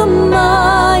of the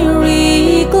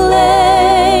miry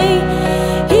clay.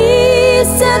 He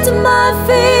set my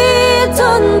feet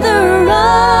on the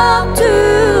rock to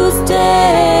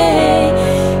stay.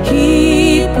 He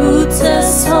puts a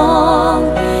song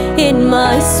in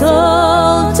my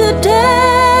soul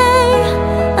today,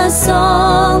 a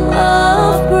song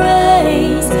of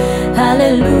praise.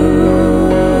 Hallelujah.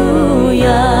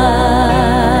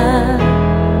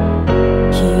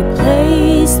 He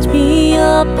placed me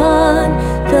upon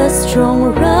the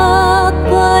strong rock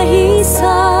by his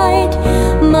side.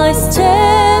 My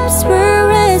steps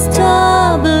were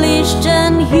established,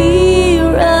 and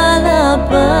here I'll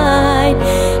abide.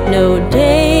 No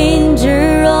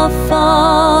danger of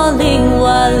falling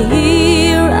while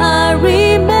here I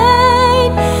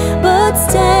remain, but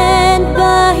stand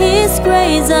by his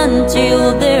grace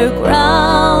until their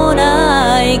crown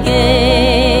I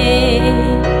gain.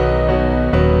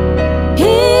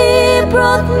 He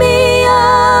brought me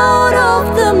out of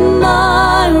the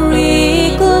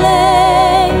miry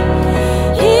clay.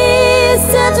 He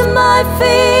set my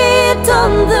feet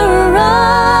on the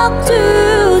rock to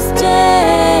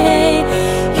stay.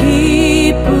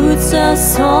 He puts a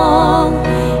song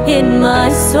in my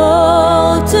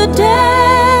soul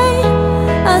today,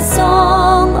 a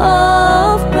song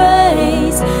of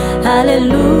praise.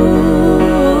 Hallelujah.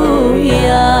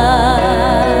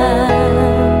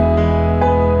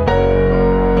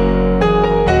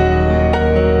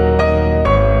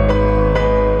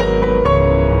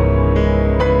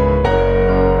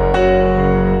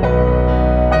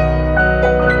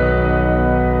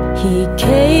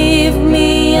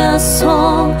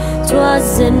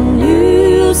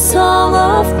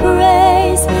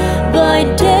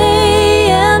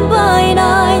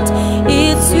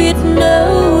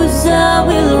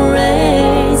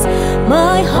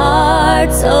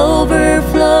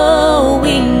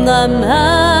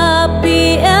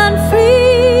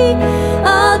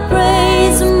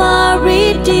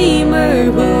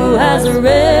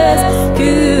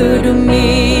 rescued me.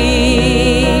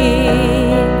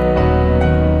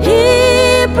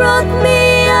 He brought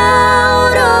me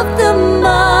out of the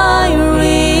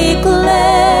miry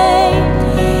clay.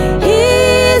 He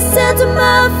set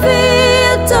my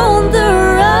feet on the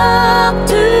rock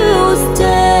to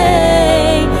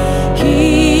stay.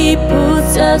 He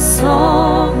puts a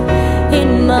song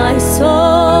in my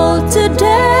soul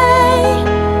today,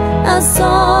 a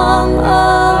song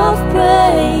of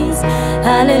praise.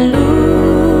 Hallelujah.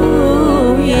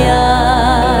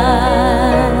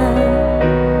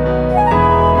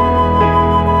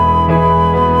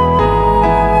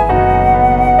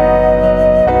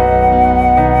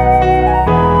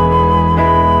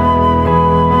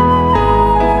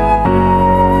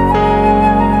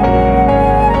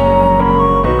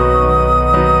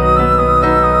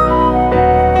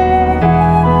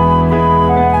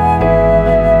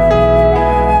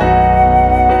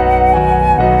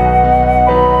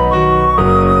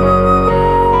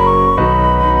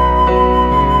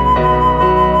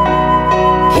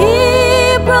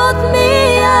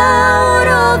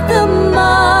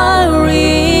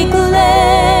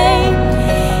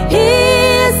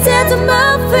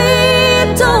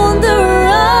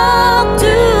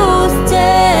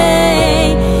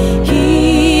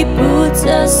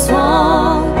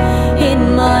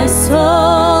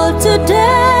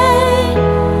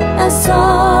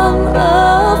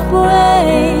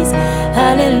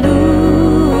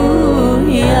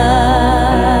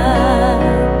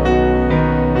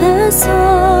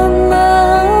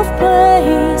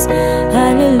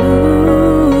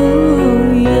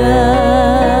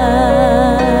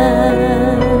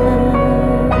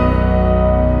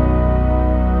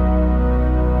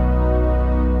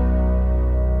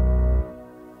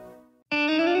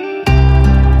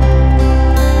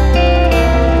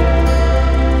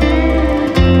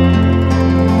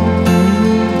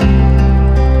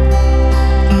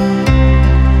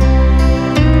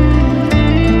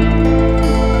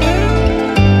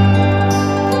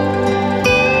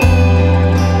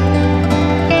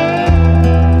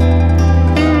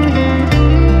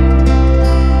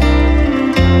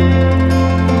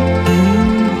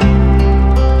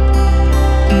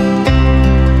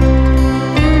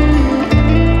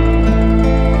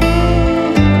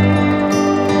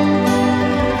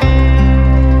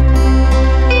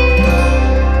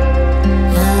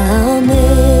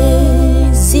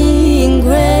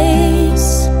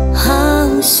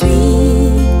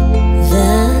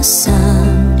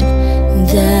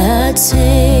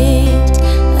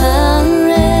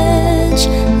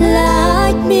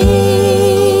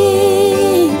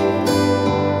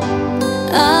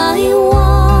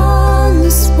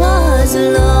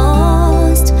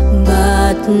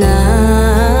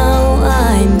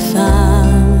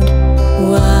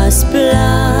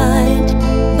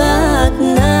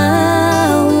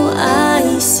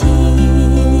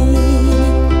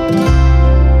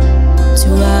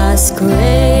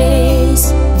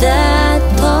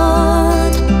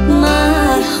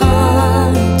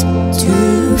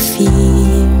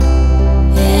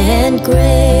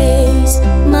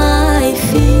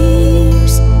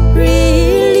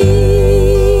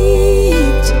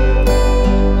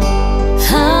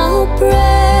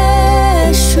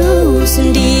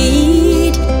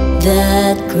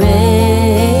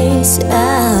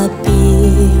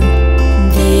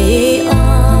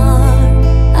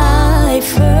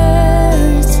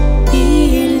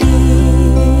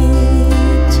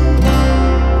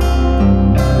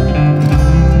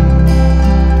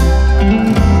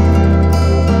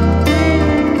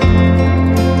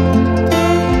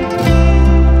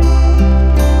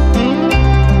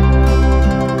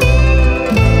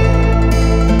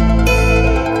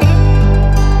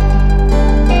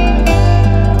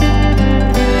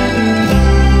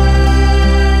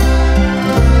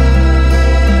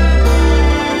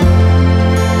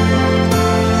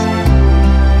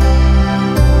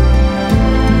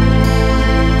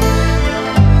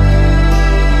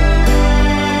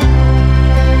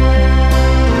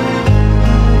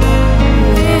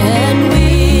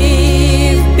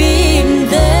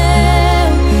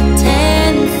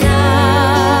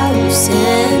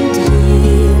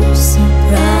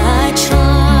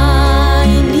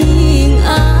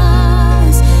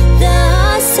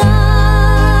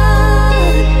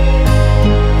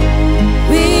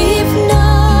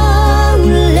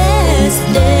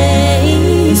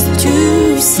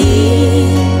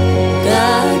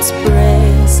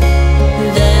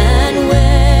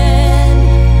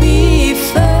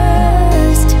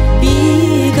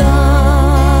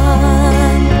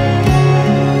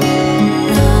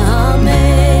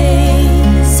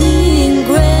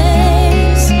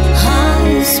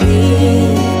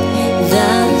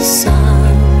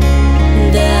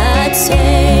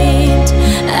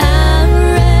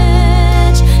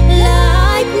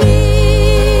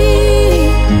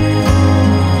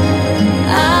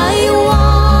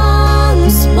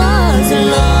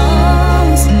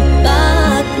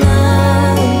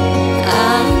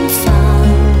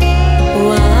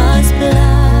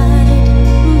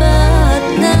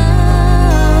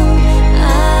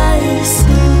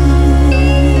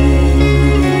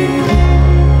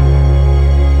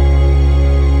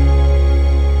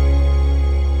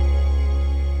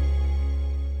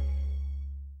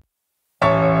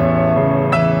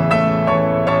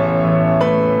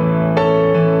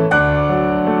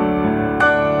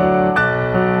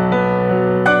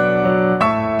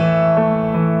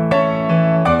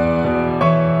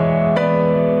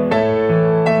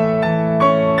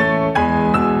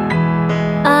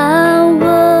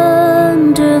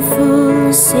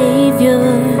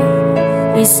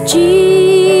 is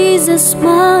Jesus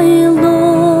my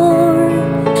Lord,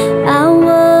 a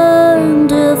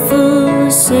wonderful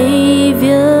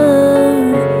Savior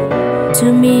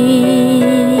to me.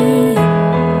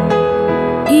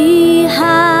 He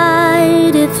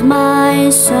hideth my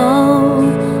soul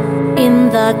in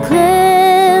the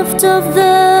cleft of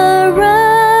the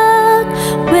rock,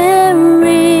 where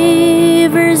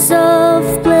rivers of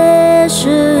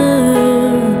pleasure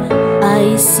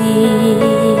I see.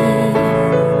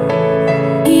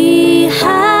 He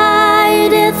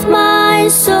hideth my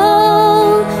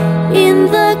soul in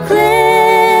the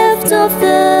cleft of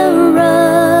the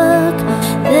rock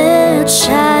that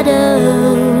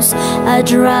shadows a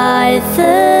dry,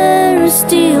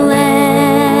 thirsty land.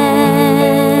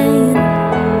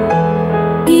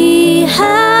 He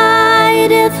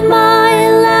hideth my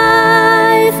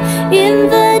life in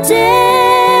the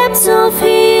depths of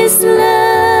His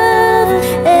love,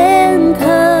 and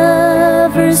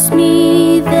covers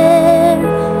me there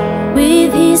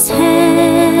with His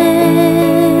hand,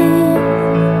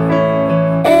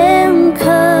 and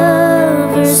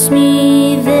covers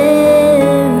me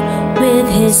there with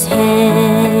His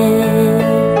hand.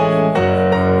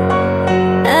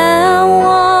 A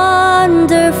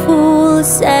wonderful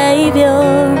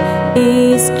Savior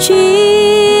is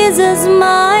Jesus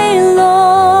my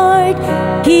Lord.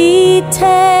 He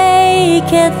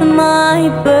taketh my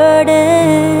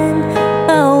burden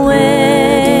away.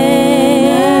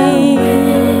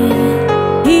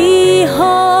 He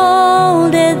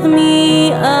holdeth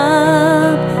me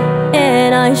up,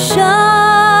 and I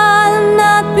shall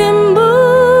not be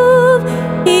moved.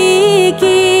 He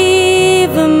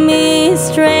giveth me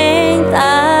strength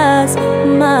as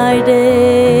my day.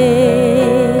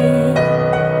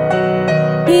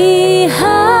 He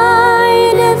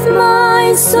hideth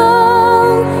my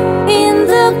soul in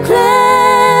the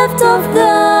cleft of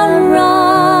the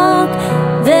rock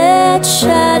that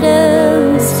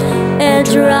shadows a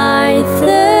dry,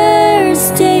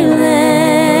 thirsty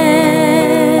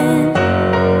land.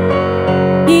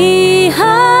 He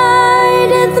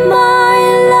hideth my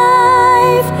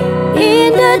life in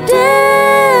the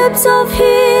depths of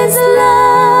His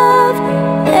love,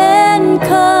 and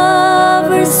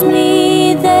covers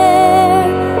me there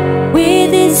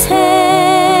with His hand,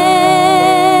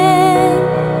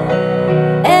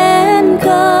 and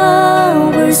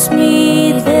covers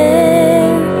me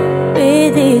there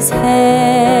with His hand.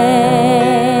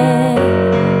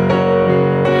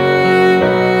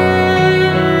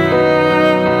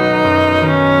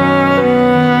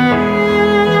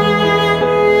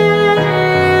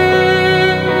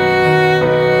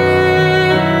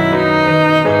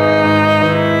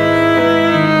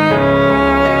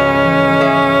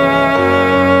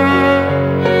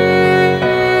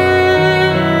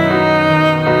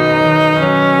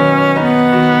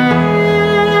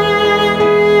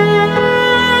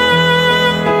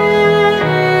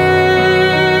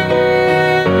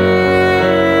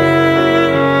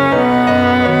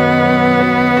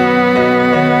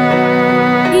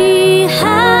 He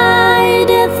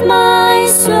hideth my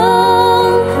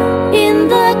soul in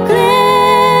the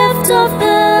cleft of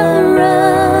the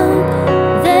rock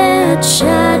that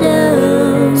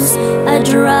shadows a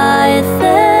dry,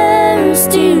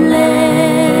 thirsty land.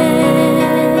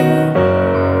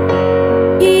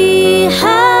 He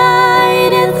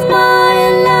hideth my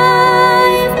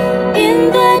life in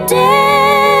the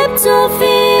depths of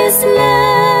His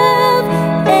love,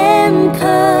 and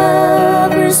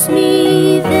covers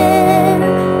me there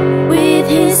with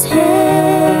His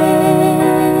hand,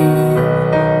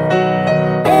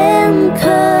 and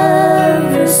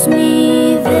covers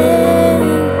me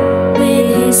there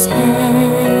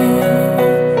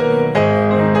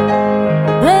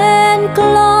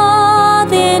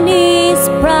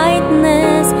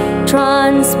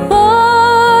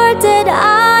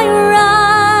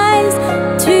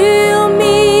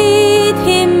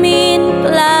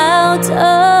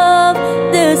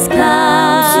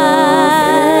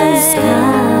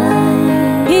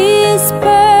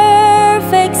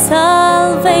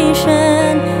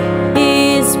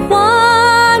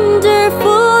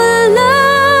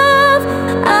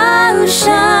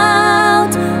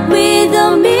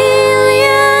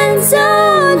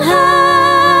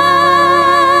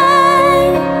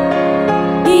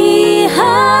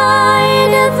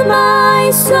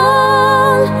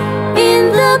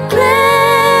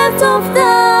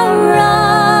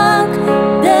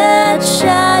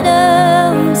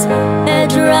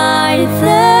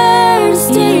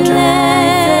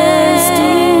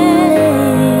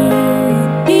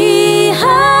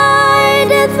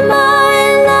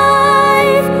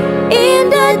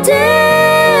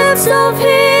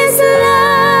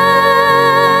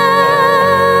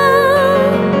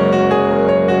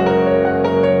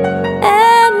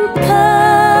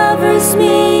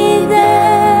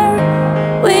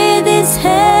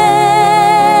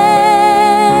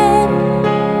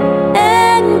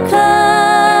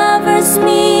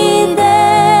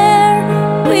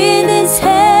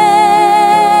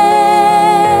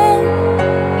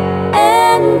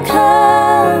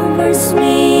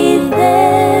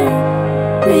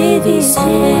with his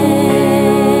head.